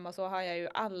program och så har jag ju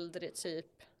aldrig typ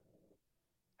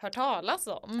hört talas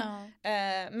om.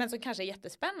 Men som kanske är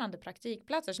jättespännande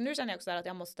praktikplatser. Så nu känner jag också att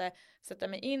jag måste sätta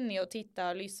mig in i och titta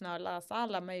och lyssna och läsa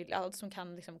alla möjliga, allt som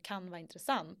kan vara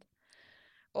intressant.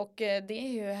 Och det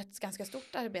är ju ett ganska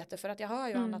stort arbete för att jag har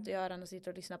ju annat att göra än att sitta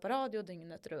och lyssna på radio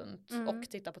dygnet runt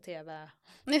och titta på tv.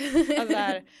 Alltså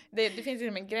här, det finns ju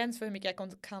en gräns för hur mycket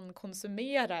jag kan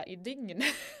konsumera i dygnet.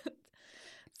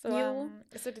 Så jag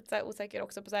är lite så här osäker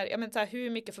också på så här, hur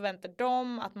mycket förväntar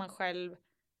de att man själv.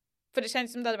 För det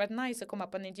känns som det hade varit nice att komma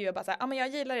på en intervju och bara säga, men jag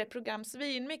gillar ert program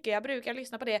svin mycket, jag brukar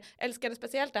lyssna på det, älskade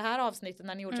speciellt det här avsnittet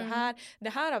när ni gjort så här. Det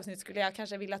här avsnittet skulle jag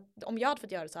kanske vilja, om jag hade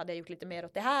fått göra så hade jag gjort lite mer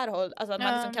åt det här håll. Alltså att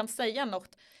man liksom kan säga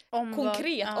något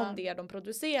konkret om det de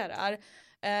producerar.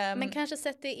 Men kanske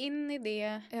sätta in i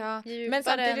det djupare men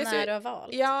samtidigt när du har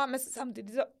valt. Ja, men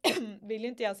samtidigt så vill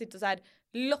inte jag sitta så här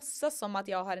låtsas som att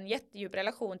jag har en jättedjup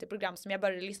relation till program som jag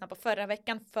började lyssna på förra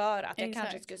veckan för att jag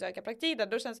kanske skulle söka praktik där.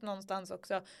 Då känns det någonstans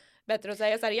också bättre att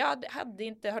säga så här, jag hade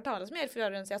inte hört talas om er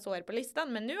förrän jag såg er på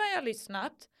listan, men nu har jag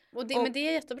lyssnat. Men det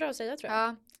är jättebra att säga, tror jag.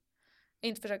 Ja.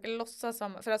 Inte försöka låtsas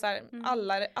som, för att så här,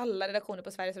 alla redaktioner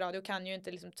på Sveriges Radio kan ju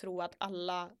inte liksom tro att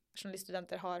alla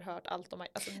journaliststudenter har hört allt om mig.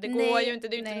 Alltså det går ju inte,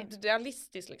 det är ju inte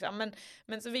realistiskt liksom.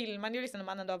 Men så vill man ju liksom, när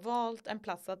man ändå har valt en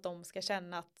plats, att de ska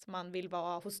känna att man vill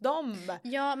vara hos dem.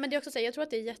 Ja, men det är också så här, jag tror att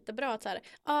det är jättebra att så här,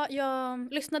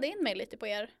 jag lyssnade in mig lite på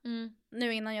er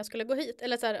nu innan jag skulle gå hit.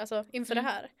 Eller så här, alltså inför det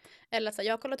här. Eller så här,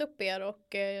 jag har kollat upp er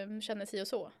och känner si och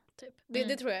så. Typ.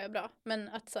 Det tror jag är bra. Men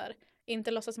att så här,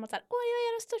 inte låtsas som att så här, jag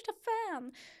är er största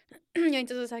fan. Jag är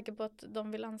inte så säker på att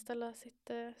de vill anställa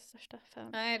sitt största fan.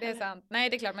 Nej, det är sant. Nej,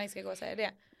 det är klart man inte ska gå och säga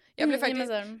det.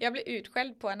 Jag blev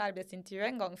utskälld på en arbetsintervju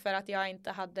en gång för att jag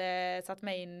inte hade satt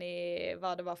mig in i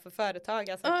vad det var för företag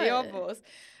jag sökte jobb hos.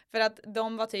 För att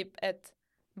de var typ ett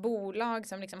bolag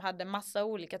som liksom hade massa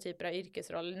olika typer av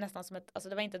yrkesroller, nästan som alltså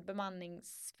det var inte ett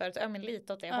bemanningsföretag, men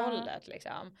lite åt det hållet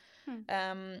liksom.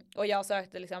 Och jag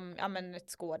sökte liksom, ett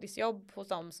skådisjobb hos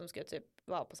dem som skulle typ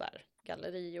vara på så här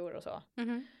gallerior och så.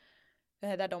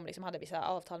 Där de liksom hade vissa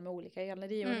avtal med olika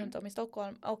gallerior runt om i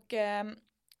Stockholm.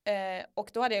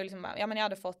 Och då hade jag liksom, jag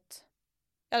hade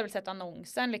väl sett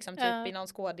annonsen liksom typ i någon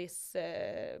skådis,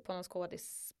 på någon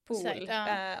skådispool.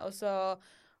 Och så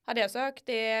hade jag sökt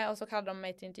det och så kallade de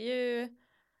mig till intervju.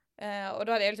 Och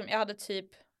då hade jag hade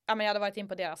typ, jag hade varit in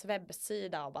på deras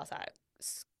webbsida och bara så här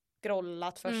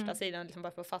scrollat första sidan liksom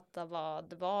bara för att fatta vad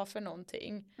det var för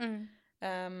någonting.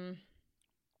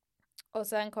 Och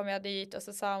sen kom jag dit och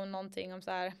så sa hon någonting om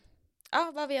så här,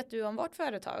 vad vet du om vårt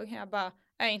företag? Jag bara,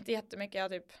 inte jättemycket, jag har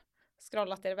typ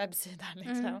scrollat er webbsida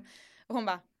liksom. Och hon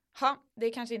bara, det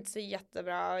är kanske inte så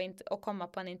jättebra att komma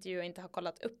på en intervju och inte ha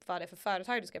kollat upp vad det är för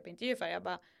företag du ska på intervju för. Jag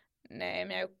bara, nej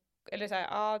men eller så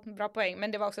här, bra poäng.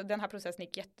 Men det var också, den här processen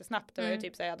gick jättesnabbt. Det var ju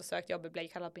typ så här, jag hade sökt jobb och blev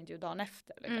kallad på intervju dagen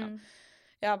efter liksom.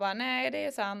 Jag bara, nej det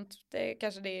är sant, det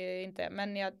kanske det är inte,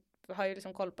 men jag har ju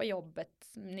liksom koll på jobbet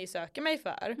ni söker mig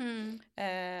för.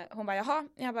 Hon bara, jaha.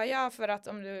 Jag bara, ja, för att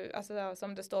om du, alltså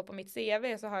som det står på mitt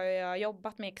CV så har jag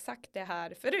jobbat med exakt det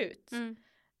här förut.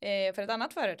 För ett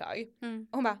annat företag.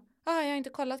 Och hon bara, jag har inte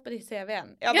kollat på ditt CV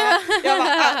än. Jag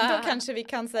bara, då kanske vi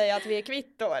kan säga att vi är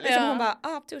kvitt då. Liksom. Hon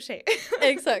bara, touché.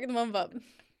 Exakt, man bara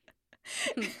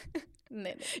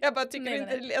nej. Jag bara tycker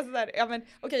inte alltså där,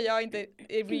 jag har inte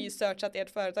researchat ert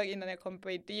företag innan jag kom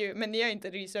på intervju, men ni har inte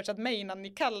researchat mig innan ni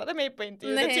kallade mig på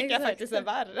intervju. Det tycker jag faktiskt är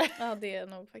värre. Ja, det är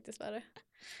nog faktiskt värre.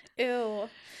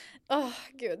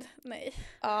 Gud, nej.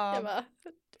 Jag bara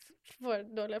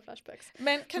får dåliga flashbacks.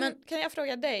 Men kan jag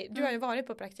fråga dig, du har ju varit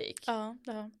på praktik. Ja,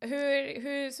 det har.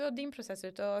 Hur såg din process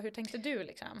ut och hur tänkte du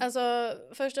liksom? Alltså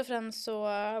först och främst så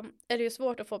är det ju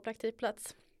svårt att få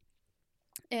praktikplats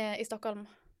i Stockholm.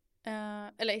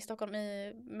 Eller i Stockholm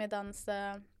med dans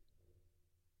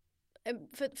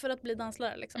för att bli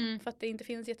danslärare liksom. För att det inte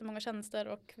finns jättemånga tjänster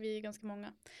och vi är ganska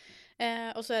många.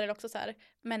 Och så är det också så här,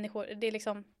 människor, det är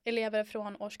liksom elever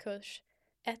från årskurs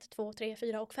 1, 2, 3,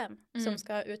 4 och 5 som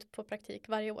ska ut på praktik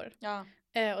varje år. Ja.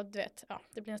 Och du vet,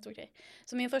 det blir en stor grej.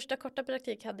 Så min första korta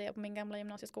praktik hade jag på min gamla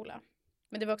gymnasieskola.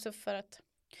 Men det var också för att,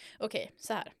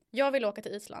 så här. Jag ville åka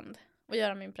till Island och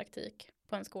göra min praktik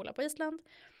på en skola på Island.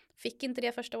 Fick inte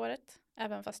det första året,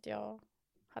 även fast jag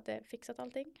hade fixat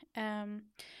allting.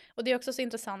 Och det är också så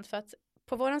intressant för att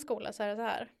på våran skola så är det så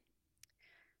här.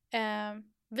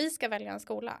 Vi ska välja en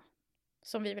skola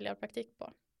som vi vill göra praktik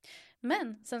på.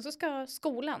 Men sen så ska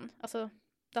skolan, alltså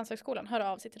Danshögskolan, höra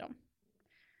av sig till dem.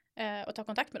 Och ta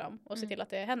kontakt med dem och se till att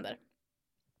det händer.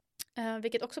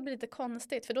 Vilket också blir lite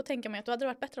konstigt. För då tänker man att då hade det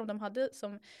varit bättre om de hade,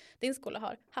 som din skola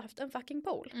har, haft en fucking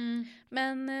pool.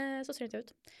 Men så ser det inte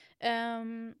ut.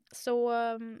 Så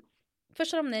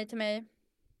först sa de nej till mig.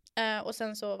 Och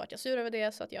sen så vart jag sur över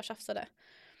det så att jag tjafsade.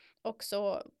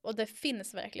 Och det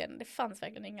fanns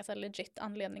verkligen inga så legit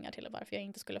anledningar till varför jag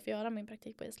inte skulle få göra min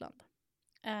praktik på Island.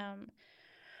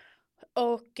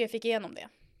 Och jag fick igenom det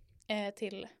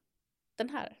till den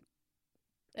här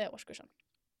årskursen.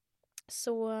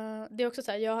 Så det är också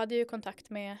så här, jag hade ju kontakt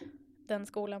med den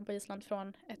skolan på Island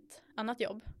från ett annat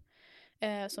jobb.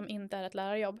 Som inte är ett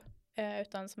lärarjobb.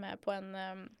 Utan som är på en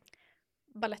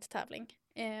balletttävling.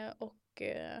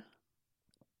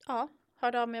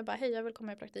 Hörde av mig och bara, hej jag vill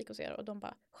komma i praktik hos er. Och de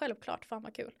bara, självklart, fan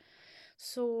vad kul.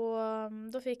 Så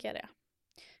då fick jag det.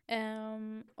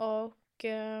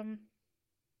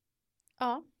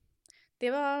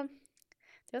 Det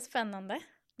var spännande.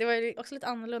 Det var ju också lite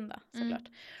annorlunda såklart.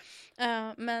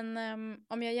 Men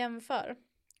om jag jämför,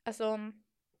 alltså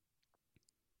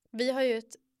vi har ju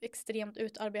ett extremt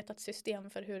utarbetat system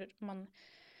för hur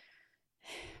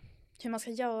man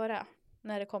ska göra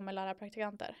när det kommer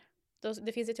lärarpraktikanter.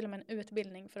 Det finns ju till och med en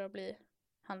utbildning för att bli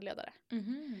handledare.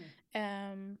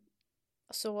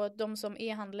 Så de som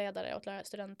är handledare åt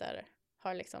lärarstudenter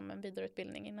har liksom en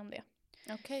vidareutbildning inom det.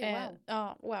 Okej, wow.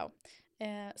 Ja, wow.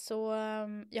 Så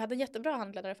jag hade en jättebra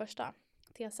handledare första,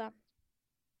 Tesa.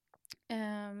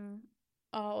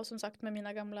 Och som sagt med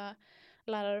mina gamla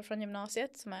lärare från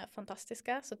gymnasiet som är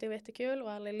fantastiska. Så det var jättekul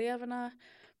och alla eleverna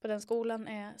på den skolan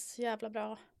är så jävla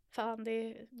bra. Fan,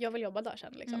 jag vill jobba där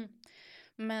sen liksom.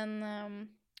 Men,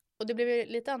 och det blev ju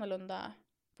lite annorlunda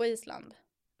på Island.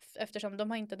 Eftersom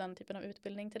de har inte den typen av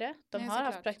utbildning till det. De har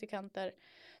haft praktikanter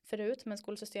förut. Men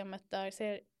skolsystemet där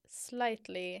ser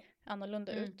slightly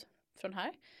annorlunda ut från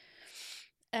här.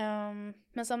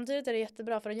 Men samtidigt är det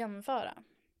jättebra för att jämföra.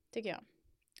 tycker jag.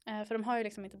 För de har ju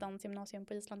liksom inte dansgymnasium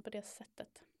på Island på det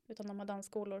sättet. Utan de har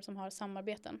dansskolor som har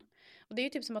samarbeten. Och det är ju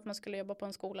typ som att man skulle jobba på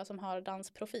en skola som har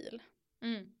dansprofil.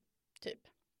 Typ.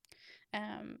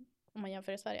 Om man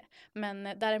jämför i Sverige. Men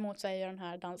däremot så är ju den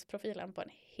här dansprofilen på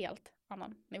en helt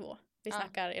annan nivå. Vi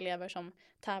snackar elever som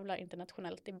tävlar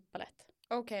internationellt i ballett.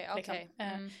 Okej.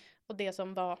 Och det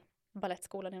som var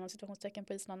ballettskolan inom situationstecken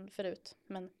på Island förut.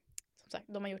 Men som sagt,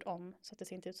 de har gjort om så att det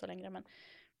ser inte ut så längre. Men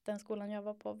den skolan jag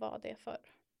var på var det för.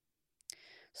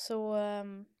 Så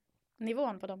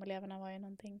nivån på de eleverna var ju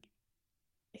någonting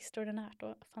extraordinärt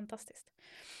och fantastiskt.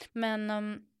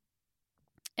 Men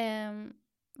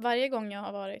varje gång jag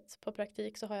har varit på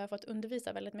praktik så har jag fått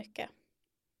undervisa väldigt mycket.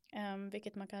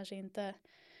 Vilket man kanske inte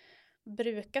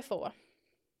brukar få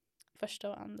första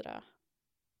och andra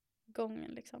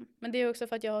gången liksom. Men det är också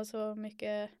för att jag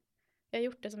har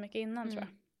gjort det så mycket innan tror jag.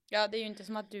 Ja, det är ju inte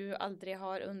som att du aldrig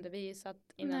har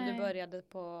undervisat innan du började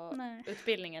på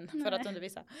utbildningen för att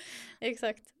undervisa.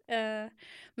 Exakt.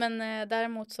 Men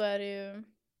däremot så är det ju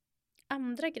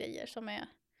andra grejer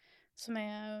som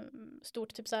är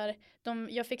stort. Typ så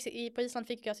här, på Island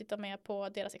fick jag sitta med på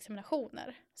deras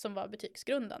examinationer som var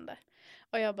betygsgrundande.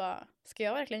 Och jag bara, ska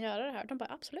jag verkligen göra det här? De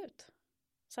bara, absolut.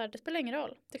 Så här, det spelar ingen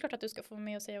roll. Det är klart att du ska få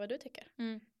med och säga vad du tycker.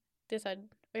 Det är så här,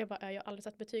 och jag bara, jag har aldrig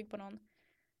satt betyg på någon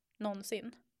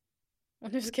någonsin.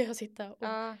 Och nu ska jag sitta och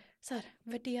så här,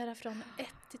 värdera från 1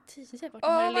 till 10.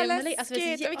 Vad läskigt! Alltså,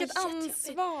 vilket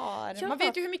ansvar! Ja. Man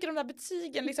vet ju hur mycket de där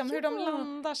betygen, liksom, hur de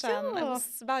landar sen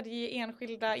hos varje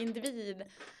enskilda individ.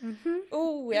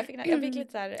 Jag fick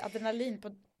lite så här adrenalin på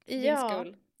din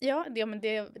skull. Ja, men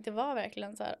det var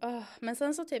verkligen så här. Men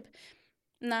sen så typ,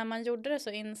 när jag gjorde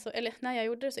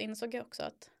det så insåg jag också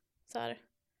att så här,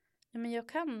 men jag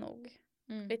kan nog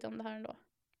lite om det här ändå.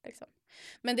 Liksom.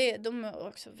 Men de är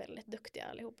också väldigt duktiga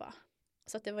allihopa.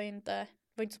 Så att det var inte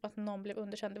så att någon blev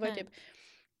underkänd. Det var ju typ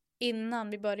innan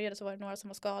vi började så var det några som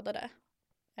var skadade.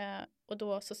 Och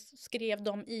då så skrev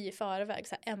de i förväg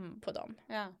så här, M på dem.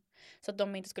 Ja. Så att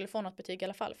de inte skulle få något betyg i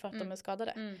alla fall för att de är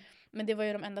skadade. Men det var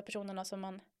ju de enda personerna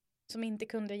som inte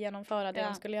kunde genomföra det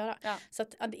de skulle göra. Ja. Så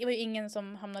att det var ju ingen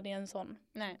som hamnade i en sån.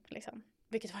 Nej. Liksom.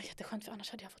 Vilket var jätteskönt för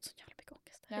annars hade jag fått så jävla mycket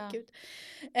ångest. Herregud.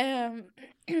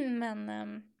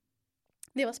 Men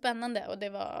det var spännande och det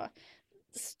var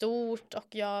stort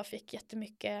och jag fick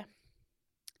jättemycket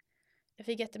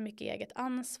eget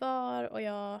ansvar och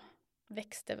jag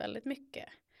växte väldigt mycket.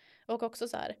 Och också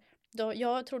så här,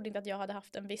 jag trodde inte att jag hade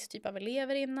haft en viss typ av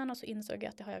elever innan och så insåg jag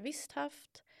att det har jag visst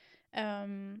haft.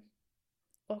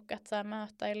 Och att så här,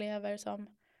 möta elever som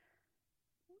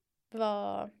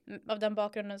var av den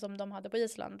bakgrunden som de hade på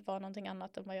Island var någonting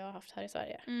annat än vad jag har haft här i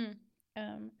Sverige.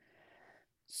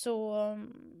 Så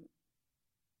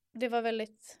det var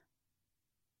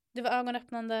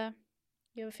ögonöppnande.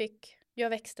 Jag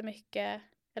växte mycket.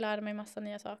 Jag lärde mig massa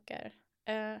nya saker.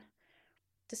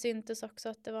 Det syntes också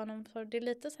att det var det är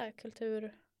lite så här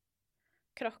kulturkrock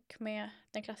med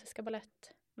den klassiska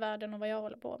ballettvärlden och vad jag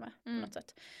håller på med på något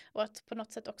sätt. Och att på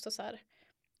något sätt också så här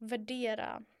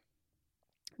värdera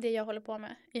det jag håller på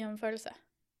med i jämförelse.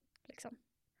 Liksom.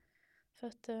 För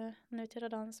att nutida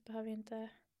dans behöver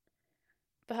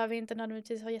inte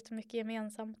nödvändigtvis ha jättemycket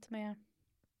gemensamt med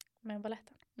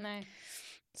balletten. Nej,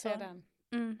 så är den.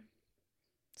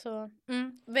 Så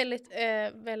väldigt,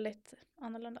 väldigt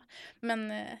annorlunda.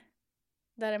 Men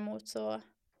däremot så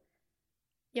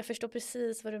jag förstår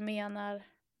precis vad du menar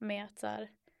med att så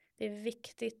här, det är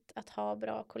viktigt att ha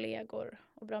bra kollegor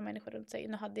och bra människor runt sig.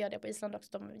 Nu hade jag det på Island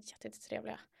också, de var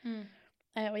jättetrevliga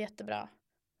och jättebra.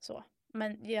 Så.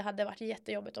 Men det hade varit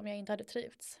jättejobbigt om jag inte hade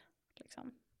trivts.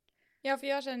 Liksom. Ja, för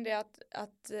jag kände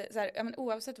att så här, ja, men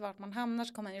oavsett vart man hamnar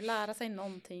så kommer man ju lära sig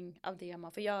någonting av det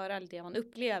man får göra eller det man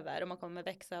upplever och man kommer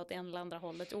växa åt ena eller andra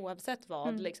hållet oavsett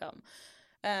vad liksom.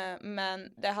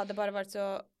 Men det hade bara varit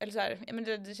så, eller så här, ja, men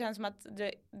det känns som att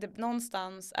det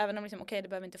någonstans, även om liksom, det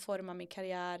behöver inte forma min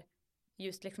karriär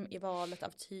just liksom i valet av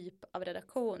typ av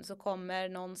redaktion, så kommer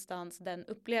någonstans den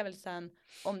upplevelsen,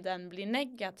 om den blir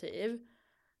negativ,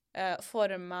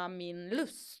 forma min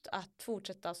lust att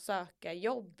fortsätta söka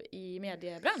jobb i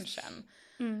mediebranschen.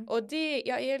 Och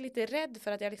jag är lite rädd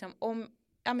för att jag liksom,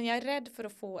 jag är rädd för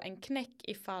att få en knäck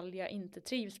ifall jag inte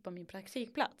trivs på min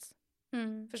praktikplats.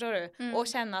 Förstår du? Och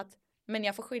känna att men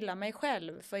jag får skylla mig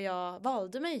själv för jag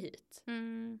valde mig hit.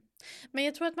 Men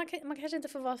jag tror att man kanske inte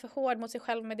får vara för hård mot sig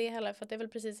själv med det heller, för att det är väl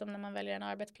precis som när man väljer en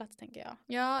arbetsplats, tänker jag.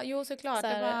 Ja, jo såklart. Det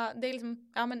är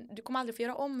liksom, ja, men du kommer aldrig få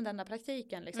göra om den där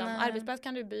praktiken. Liksom. Arbetsplats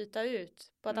kan du byta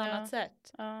ut på ett annat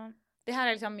sätt. Ja. Det här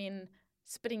är liksom min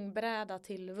springbräda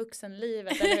till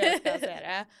vuxenlivet, eller hur jag ska säga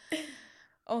det.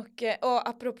 Och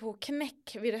apropå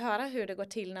knäck, vill du höra hur det går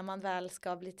till när man väl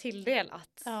ska bli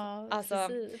tilldelat? Ja, alltså,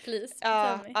 precis. Please,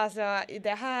 ja, tell me. alltså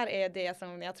det här är det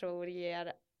som jag tror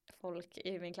ger folk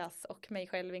i min klass och mig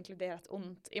själv inkluderat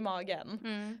ont i magen.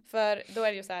 För då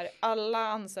är det ju så här, alla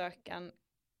ansökan,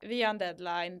 vi har en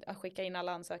deadline att skicka in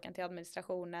alla ansökan till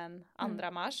administrationen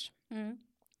 2 mars.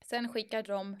 Sen skickar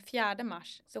de 4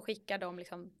 mars, så skickar de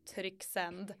liksom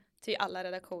trycksänd till alla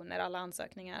redaktioner, alla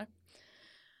ansökningar.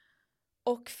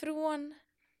 Och från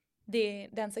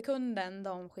den sekunden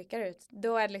de skickar ut,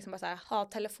 då är det liksom bara så här, ha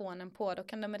telefonen på, då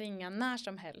kan de ringa när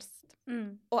som helst.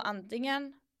 Och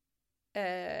antingen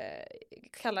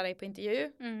kalla dig på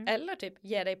intervju, eller typ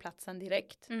ge dig platsen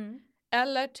direkt.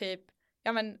 Eller typ,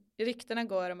 ja men ryktena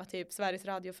går om att typ Sveriges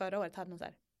Radio förra året hade någon så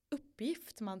här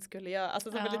uppgift man skulle göra,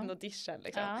 alltså som en liten audition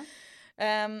liksom.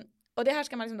 Och det här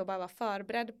ska man liksom då bara vara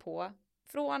förberedd på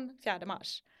från 4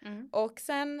 mars. Och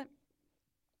sen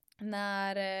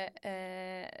när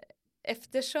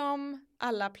eftersom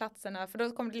alla platserna, för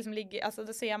då kommer det liksom ligga, alltså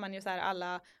då ser man ju så här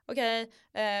alla,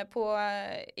 på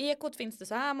Ekot finns det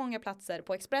så här många platser,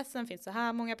 på Expressen finns det så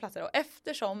här många platser, och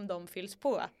eftersom de fylls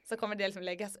på så kommer det liksom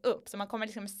läggas upp, så man kommer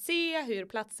liksom se hur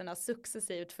platserna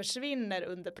successivt försvinner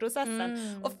under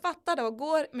processen. Och fatta då,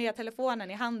 går med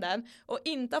telefonen i handen och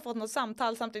inte har fått något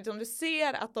samtal samtidigt som du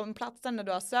ser att de platserna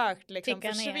du har sökt liksom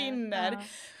försvinner.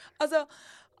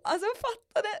 Alltså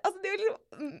fatta det, alltså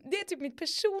det är typ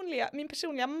min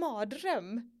personliga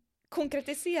mardröm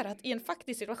konkretiserat i en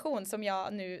faktisk situation som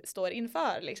jag nu står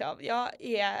inför liksom.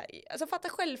 Alltså fatta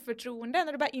självförtroende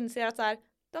när du bara inser att så här,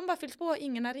 de bara fylls på och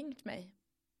ingen har ringt mig.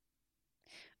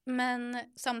 Men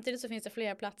samtidigt så finns det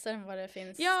fler platser än vad det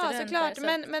finns studenter. Ja, såklart, så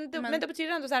men det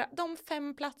betyder ändå så här, de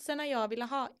 5 platserna jag ville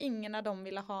ha, ingen av dem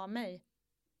ville ha mig.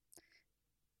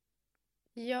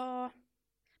 Ja,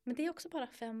 men det är också bara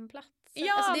 5 platser.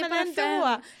 Ja, alltså, det är men bara ändå.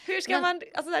 5. Hur ska man,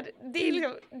 alltså där,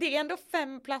 det är ändå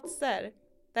 5 platser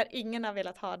där ingen har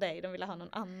velat ha dig, de vill ha någon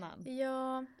annan.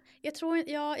 Ja,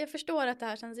 jag förstår att det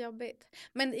här känns jobbigt.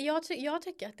 Men jag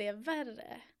tycker att det är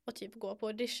värre att typ gå på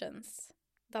auditions,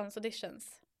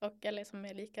 dansauditions, eller som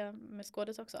är lika med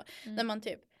skådis också. När man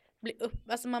typ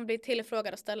man blir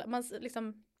tillfrågad att man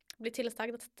liksom blir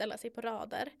tillsagd att ställa sig på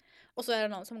rader. Och så är det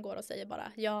någon som går och säger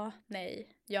bara ja, nej,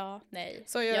 ja, nej.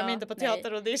 Så gör de inte på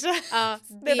teateraudition. Ja,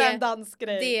 det är en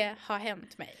dansgrej. Det har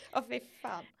hänt mig. Åh, fy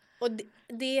fan. Och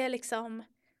det är liksom,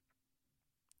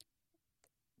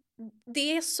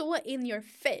 det är så in your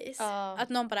face. Att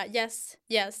någon bara yes,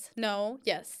 yes, no,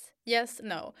 yes, yes,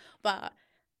 no. Bara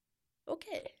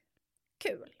okej,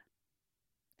 kul.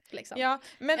 Liksom. Ja,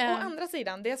 men å andra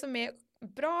sidan, det som är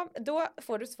bra, då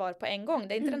får du svar på en gång.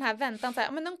 Det är inte den här väntan så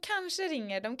här, men de kanske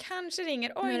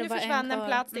ringer. Oj, nu försvann en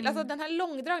plats till. Alltså den här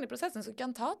långdragna processen så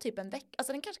kan ta typ en vecka.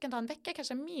 Alltså den kanske kan ta en vecka,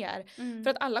 kanske mer. För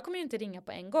att alla kommer ju inte ringa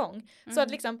på en gång. Så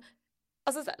att liksom,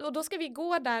 alltså, och då ska vi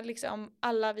gå där liksom,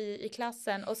 alla vi i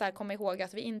klassen, och så här komma ihåg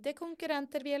att vi inte är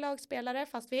konkurrenter, vi är lagspelare,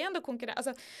 fast vi är ändå konkurrenter.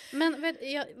 Alltså, men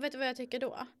vet du vad jag tycker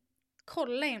då?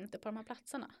 Kolla inte på de här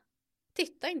platserna.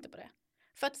 Titta inte på det.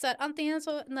 För att så här, antingen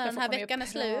så när den här veckan är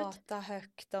slut. Prata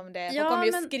högt om det. Ja, kommer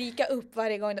ju skrika upp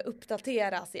varje gång det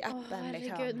uppdateras i appen.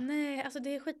 Liksom. Nej, alltså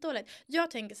det är skitdåligt.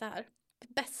 Jag tänker så här, det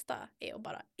bästa är att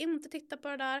bara inte titta på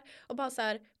det där. Och bara så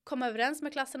här, komma överens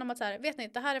med klassen om att så här, vet ni,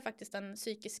 det här är faktiskt en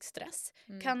psykisk stress.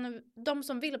 Kan de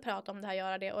som vill prata om det här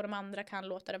göra det, och de andra kan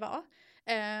låta det vara.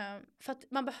 För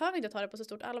att man behöver inte ta det på så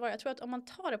stort allvar. Jag tror att om man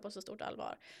tar det på så stort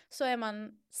allvar så är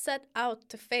man set out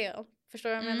to fail. Förstår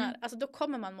du vad jag menar? Alltså då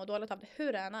kommer man må dåligt av det,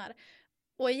 hur det än är.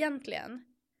 Och egentligen,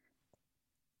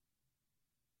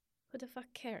 who the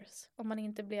fuck cares om man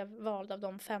inte blev vald av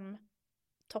de 5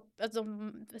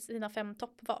 sina 5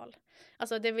 toppval.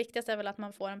 Alltså det viktigaste är väl att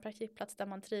man får en praktikplats där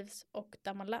man trivs och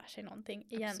där man lär sig någonting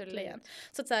egentligen. Absolut.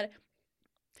 Så att så här,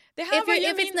 det här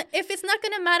if it's not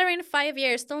gonna matter in 5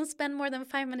 years, don't spend more than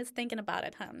 5 minutes thinking about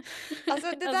it, hon.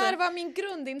 Alltså det där var min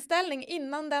grundinställning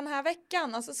innan den här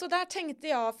veckan. Alltså så där tänkte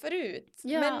jag förut.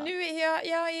 Ja. Men nu är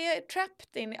jag är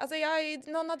trapped in. Alltså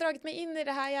någon har dragit mig in i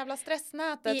det här jävla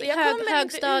stressnätet. I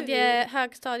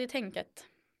högstadietänket.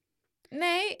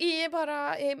 Nej,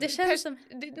 det känns som...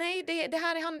 Nej, det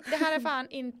här är fan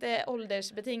inte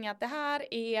åldersbetingat. Det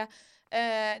här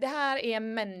är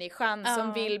människan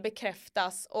som vill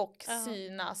bekräftas och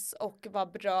synas och vara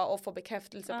bra och få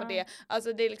bekräftelse på det.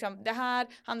 Alltså det är liksom, det här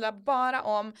handlar bara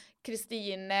om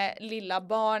Kristine, lilla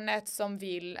barnet som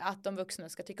vill att de vuxna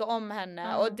ska tycka om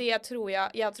henne. Och det tror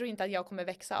jag tror inte att jag kommer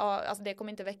växa. Alltså det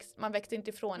kommer inte växa, man växer inte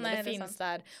ifrån när det finns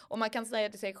där. Och man kan säga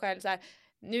till sig själv så här,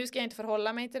 nu ska jag inte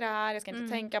förhålla mig till det här, jag ska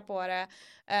inte tänka på det,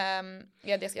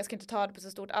 jag ska inte ta det på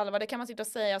så stort allvar. Det kan man sitta och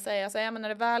säga, men när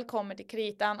det väl kommer till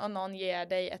kritan och någon ger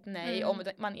dig ett nej, om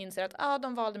man inser att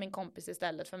de valde min kompis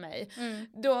istället för mig,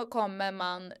 då kommer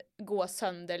man gå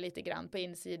sönder lite grann på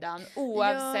insidan,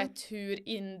 oavsett hur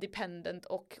independent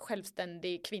och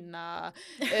självständig kvinna,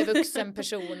 vuxen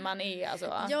person man är.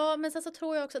 Alltså. Ja, men sen så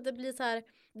tror jag också att det blir så här,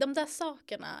 de där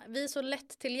sakerna, vi är så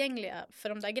lättillgängliga för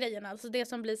de där grejerna, alltså det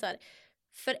som blir så här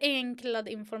förenklad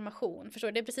information, förstår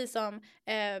du? Det är precis som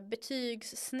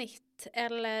betygssnitt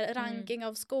eller ranking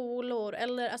av skolor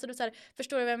eller alltså du så här,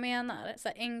 förstår du vad jag menar? Så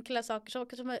här, enkla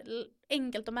saker som är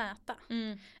enkelt att mäta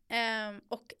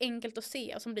och enkelt att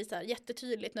se och som blir så här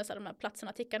jättetydligt när så här, de här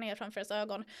platserna tickar ner framför ens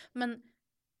ögon. Men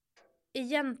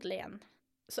egentligen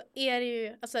så är det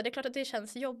ju, alltså det är klart att det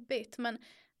känns jobbigt, men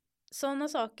sådana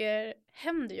saker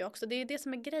händer ju också. Det är det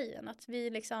som är grejen, att vi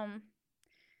liksom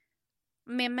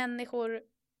med människor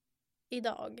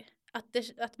idag,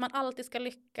 att man alltid ska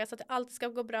lyckas, att det alltid ska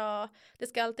gå bra, det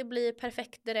ska alltid bli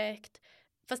perfekt direkt,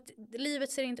 fast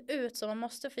livet ser inte ut så. Man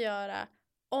måste få göra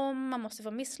om, man måste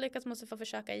få misslyckas, måste få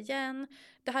försöka igen.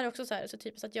 Det här är också så här, så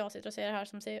typiskt att jag sitter och säger det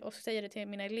här och säger det till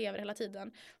mina elever hela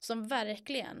tiden, som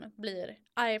verkligen blir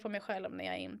arg på mig själv när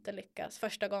jag inte lyckas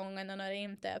första gången och när det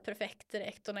inte är perfekt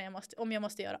direkt och när om jag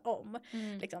måste göra om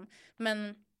liksom.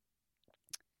 Men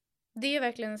det är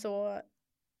verkligen så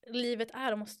livet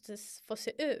är och måste få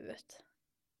se ut.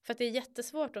 För att det är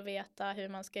jättesvårt att veta hur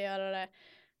man ska göra det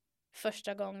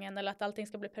första gången eller att allting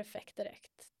ska bli perfekt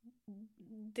direkt.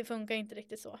 Det funkar inte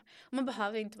riktigt så. Och man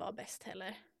behöver inte vara bäst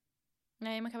heller.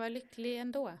 Nej, man kan vara lycklig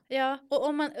ändå. Ja,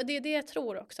 och det är det jag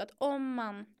tror också. Att om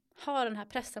man har den här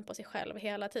pressen på sig själv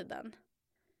hela tiden,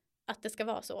 att det ska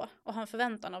vara så, och har en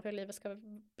förväntan av hur livet ska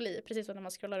bli, precis som när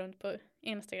man scrollar runt på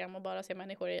Instagram och bara ser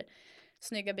människor i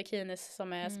snygga bikinis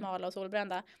som är smala och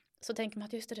solbrända, så tänker man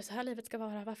att just det är så här livet ska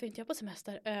vara. Varför är inte jag på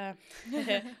semester?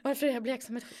 Varför är jag blek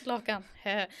som ett lakan?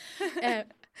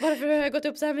 Varför har jag gått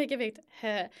upp så här mycket vikt?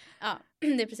 Ja,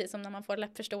 det är precis som när man får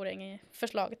läppförstoring i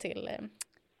förslag till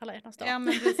alla hjärtans dag. Ja,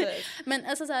 men precis. Men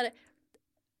alltså så här,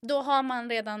 då har man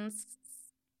redan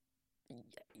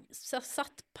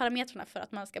satt parametrarna för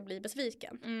att man ska bli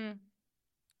besviken.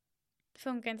 Det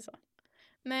funkar inte så.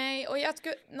 Nej, och jag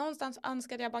skulle någonstans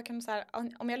önska att jag bara kunde så här,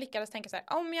 om jag lyckades tänka så här,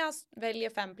 om jag väljer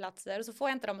 5 platser och så får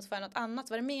jag inte dem och så får jag något annat,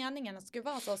 så var det meningen att det skulle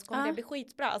vara så kommer det bli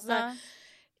skitbra. Alltså, så här,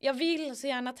 jag vill så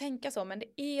gärna tänka så, men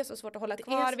det är så svårt att hålla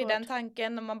kvar vid den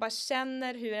tanken när man bara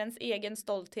känner hur ens egen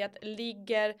stolthet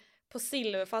ligger på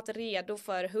silverfat redo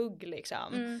för hugg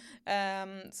liksom.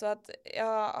 Så att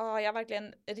jag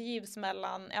verkligen rivs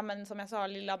mellan, men som jag sa,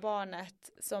 lilla barnet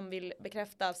som vill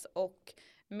bekräftas och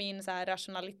min så här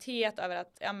rationalitet över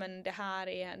att det här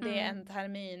är en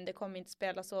termin, det kommer inte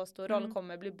spela så stor roll,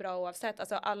 kommer bli bra oavsett.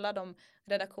 Alltså alla de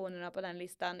redaktionerna på den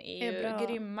listan är ju bra.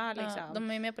 Grymma liksom. Ja,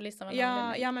 de är med på listan.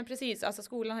 Ja men precis, alltså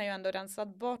skolan har ju ändå rensat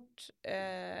bort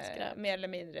mer eller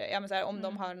mindre. Men så här, om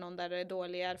de har någon där det är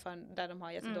dålig erfarenhet, där de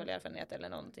har jättedålig erfarenhet eller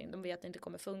någonting, de vet att det inte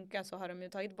kommer funka, så har de ju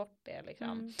tagit bort det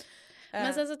liksom.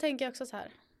 Men sen så tänker jag också så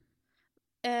här,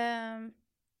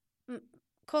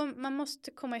 man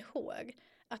måste komma ihåg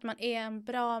att man är en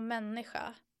bra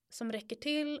människa som räcker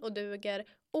till och duger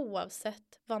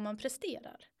oavsett vad man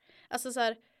presterar. Alltså så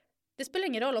här, det spelar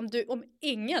ingen roll om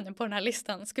ingen på den här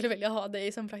listan skulle vilja ha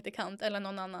dig som praktikant eller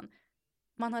någon annan.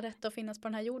 Man har rätt att finnas på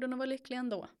den här jorden och vara lycklig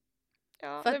ändå.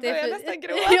 Ja, för det börjar nästan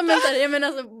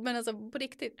gråta. men alltså på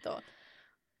riktigt då.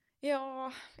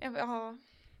 Ja.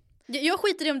 Jag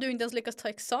skiter i om du inte ens lyckas ta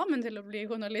examen till att bli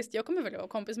journalist. Jag kommer väl vara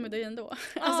kompis med dig ändå.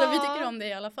 Alltså vi tycker om det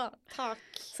i alla fall. Tack.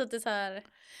 Så att det är så här,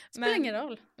 spelar ingen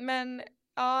roll. Men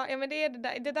men det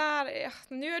är det där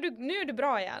nu är du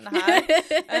bra igen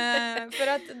här. För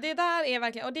att det där är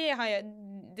verkligen, och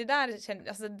det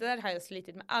där har jag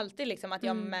slitit med alltid liksom, att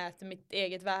jag mäter mitt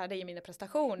eget värde i mina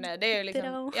prestationer. Det är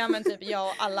liksom typ jag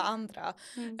och alla andra.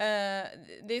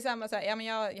 Det är samma så här,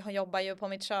 jag jobbar ju på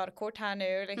mitt körkort här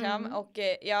nu liksom, och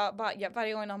jag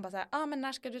varje gång någon bara så här, men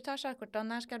när ska du ta körkort då?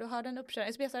 När ska du ha den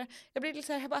uppkörningen? Jag blir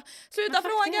liksom så här, bara sluta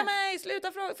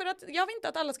fråga, för att jag vill inte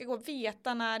att alla ska gå och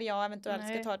veta när jag eventuellt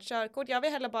ska ta ett körkort. Jag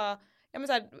vill heller bara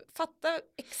fatta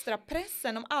extra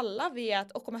pressen om alla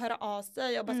vet och kommer höra av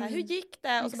sig och bara så här, hur gick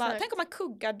det? Och så bara, tänk om man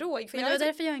kuggar då. För men det var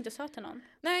därför jag inte sa till någon.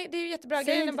 Nej, det är ju jättebra.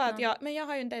 Grejen är bara att jag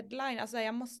har ju en deadline. Alltså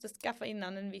jag måste skaffa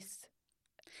innan en viss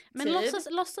tid.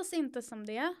 Låtsas inte som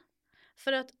det.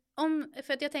 För att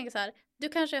jag tänker så här, du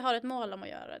kanske har ett mål om att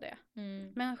göra det.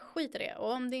 Men skit i det.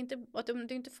 Och om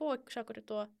du inte får körkortet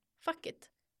då, fuck it.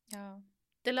 Ja.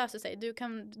 Det löser sig.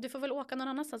 Du får väl åka någon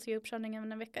annanstans och göra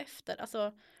uppkörningen en vecka efter.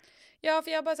 Alltså. Ja,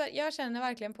 för jag känner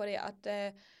verkligen på det att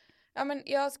Ja, men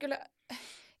jag skulle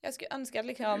önska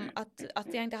liksom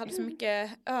att jag inte hade så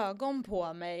mycket ögon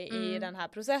på mig i den här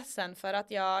processen, för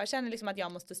att jag känner liksom att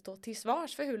jag måste stå till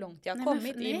svars för hur långt jag har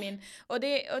kommit i min, och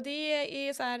det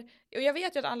är så här, och jag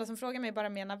vet ju att alla som frågar mig bara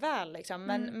menar väl liksom,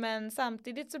 men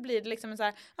samtidigt så blir det liksom så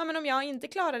här, ja men om jag inte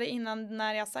klarar det innan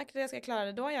när jag sagt att jag ska klara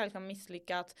det, då har jag liksom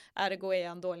misslyckats, ergo är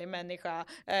jag en dålig människa,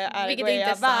 ergo är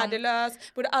jag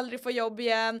värdelös, borde aldrig få jobb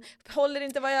igen, håller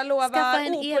inte vad jag lovar,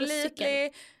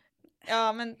 opålitlig.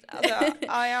 Ja, men alltså,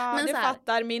 men du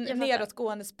fattar min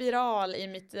nedåtgående spiral i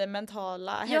mitt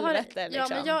mentala helvete.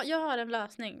 Men jag har en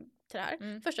lösning till det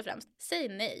här. Först och främst, säg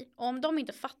nej. Och om de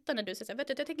inte fattar när du säger, vet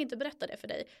du, jag tänker inte berätta det för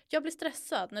dig. Jag blir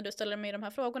stressad när du ställer mig de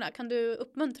här frågorna. Kan du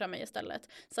uppmuntra mig istället?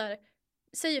 Så här,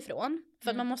 säg ifrån.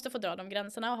 För att man måste få dra de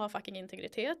gränserna och ha fucking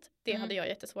integritet. Det hade jag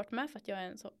jättesvårt med för att jag är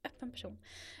en så öppen person.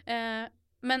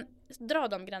 Men dra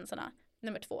de gränserna.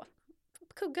 Nummer 2.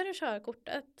 Kuggar du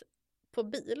körkortet på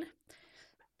bil,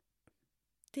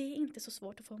 det är inte så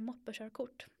svårt att få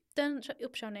moppekörkort. Den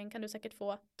uppkörningen kan du säkert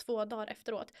få 2 dagar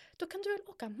efteråt. Då kan du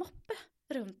åka moppe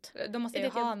runt. Då måste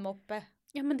jag ha en moppe.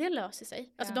 Ja, men det löser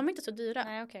sig. Alltså de är inte så dyra.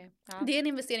 Nej, okay. Ja. Det är en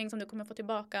investering som du kommer få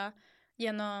tillbaka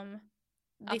genom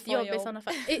ditt jobb i sådana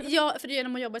fall. Ja, för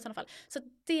genom att jobba i sådana fall. Så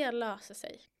det löser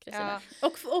sig, Kristina.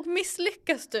 Ja. Och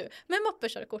misslyckas du med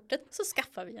moppekörkortet så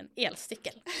skaffar vi en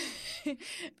elcykel.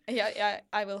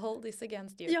 I will hold this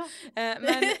against you. Ja.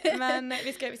 Men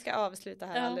vi ska avsluta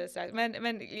här alldeles strax. Men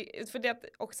för det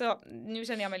också, nu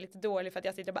känner jag mig lite dålig för att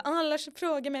jag sitter och bara, alla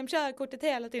frågar mig om körkortet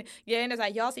hela tiden. Grejen är så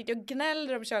här, jag sitter och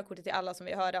gnäller om körkortet till alla som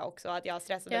vi hörde också, att jag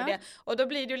stressar över det. Och då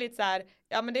blir det ju lite så här,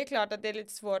 ja men det är klart att det är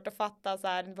lite svårt att fatta så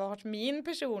här, vart min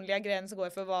personliga gräns går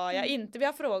för vad jag inte vill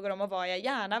ha frågor om och vad jag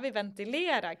gärna vill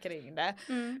ventilera kring det.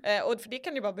 Och för det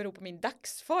kan ju bara bero på min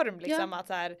dagsform liksom, att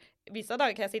så här, vissa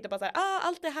dagar kan jag sitta och bara så här,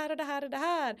 allt det här och det här och det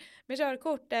här med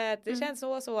körkortet, det känns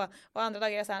så och så, och andra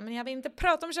dagar är jag så här, men jag vill inte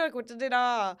prata om körkortet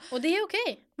idag. Och det är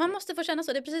okej. Man måste få känna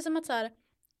så. Det är precis som att så här,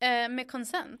 med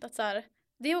consent, att så här,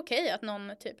 det är okej att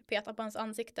någon typ petar på ens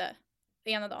ansikte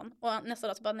ena dagen och nästa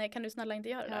dag så bara, nej, kan du snälla inte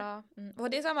göra det där? Och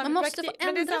det är samma man måste få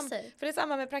ändra sig. För det är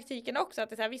samma med praktiken också, att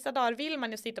det är så här, vissa dagar vill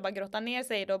man ju sitta och bara grotta ner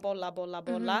sig och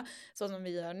bolla så som vi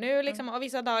gör nu liksom, och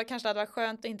vissa dagar kanske det hade varit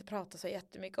skönt att inte prata så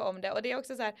jättemycket om det, och det är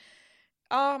också så här,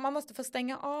 man måste få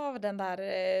stänga av den där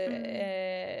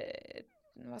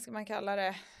vad ska man kalla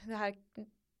det här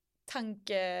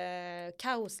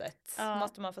tankekaoset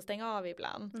måste man få stänga av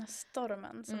ibland. Den här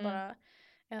stormen som bara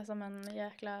är som en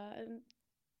jäkla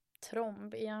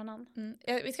tromb i hjärnan.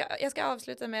 Jag ska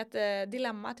avsluta med ett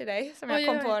dilemma till dig som jag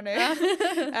kom på nu.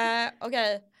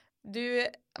 Okej. Du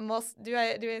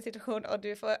är i en situation och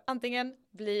du får antingen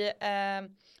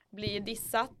bli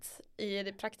dissat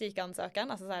i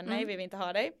praktikansökan, alltså så här, nej, vi vill inte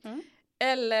ha dig.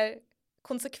 Eller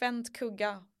konsekvent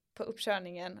kugga på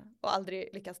uppkörningen och aldrig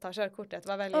lyckas ta körkortet.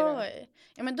 Vad väljer du?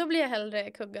 Ja, men då blir jag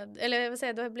hellre kuggad, eller jag vill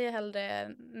säga, då blir jag hellre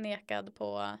nekad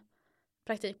på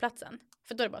praktikplatsen.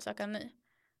 För då är det bara att söka en ny.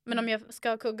 Men om jag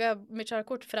ska kugga mitt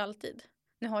körkort för alltid,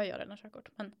 nu har jag redan körkort,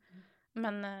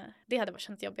 men det hade bara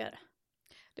känts jobbigare.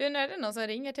 Du, när det någon som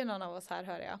ringer till någon av oss här,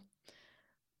 hör jag.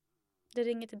 Det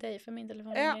ringer till dig, för min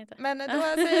telefon ringer inte. Men då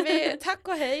säger vi tack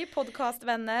och hej,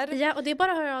 podcastvänner. Ja, och det är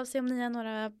bara att höra av sig om ni har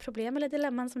några problem eller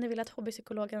dilemman som ni vill att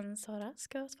hobbypsykologen Sara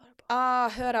ska svara på.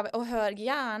 Hör av er, och hör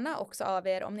gärna också av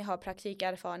er om ni har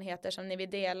praktikerfarenheter som ni vill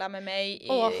dela med mig.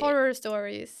 Horror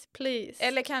stories, please.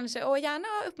 Eller kanske, och gärna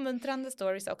uppmuntrande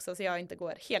stories också, så jag inte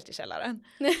går helt i källaren.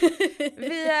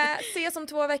 Vi ses om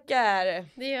 2 veckor.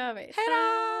 Det gör vi. Hej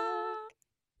då!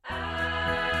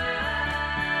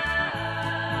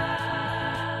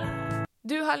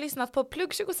 Du har lyssnat på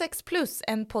Plugg 26+,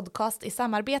 en podcast i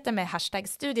samarbete med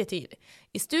 #studietid.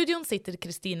 I studion sitter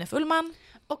Kristine Fullman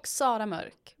och Sara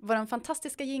Mörk. Vår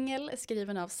fantastiska jingle är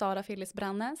skriven av Sara Phyllis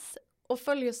Brannes, och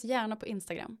följ oss gärna på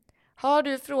Instagram. Har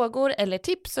du frågor eller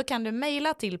tips så kan du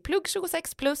mejla till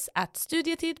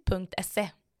plugg26plus@studietid.se.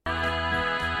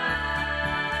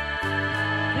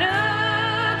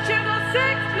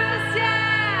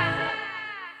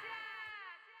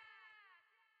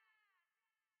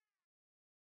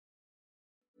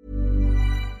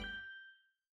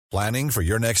 Planning for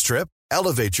your next trip?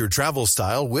 Elevate your travel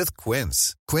style with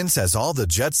Quince. Quince has all the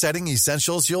jet-setting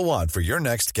essentials you'll want for your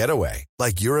next getaway,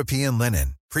 like European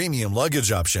linen, premium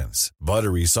luggage options,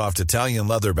 buttery soft Italian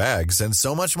leather bags, and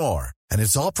so much more. And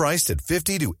it's all priced at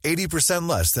 50 to 80%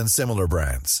 less than similar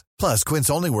brands. Plus,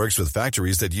 Quince only works with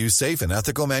factories that use safe and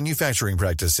ethical manufacturing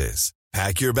practices.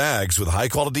 Pack your bags with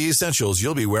high-quality essentials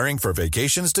you'll be wearing for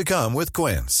vacations to come with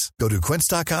Quince. Go to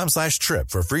quince.com/trip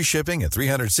for free shipping and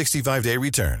 365-day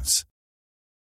returns.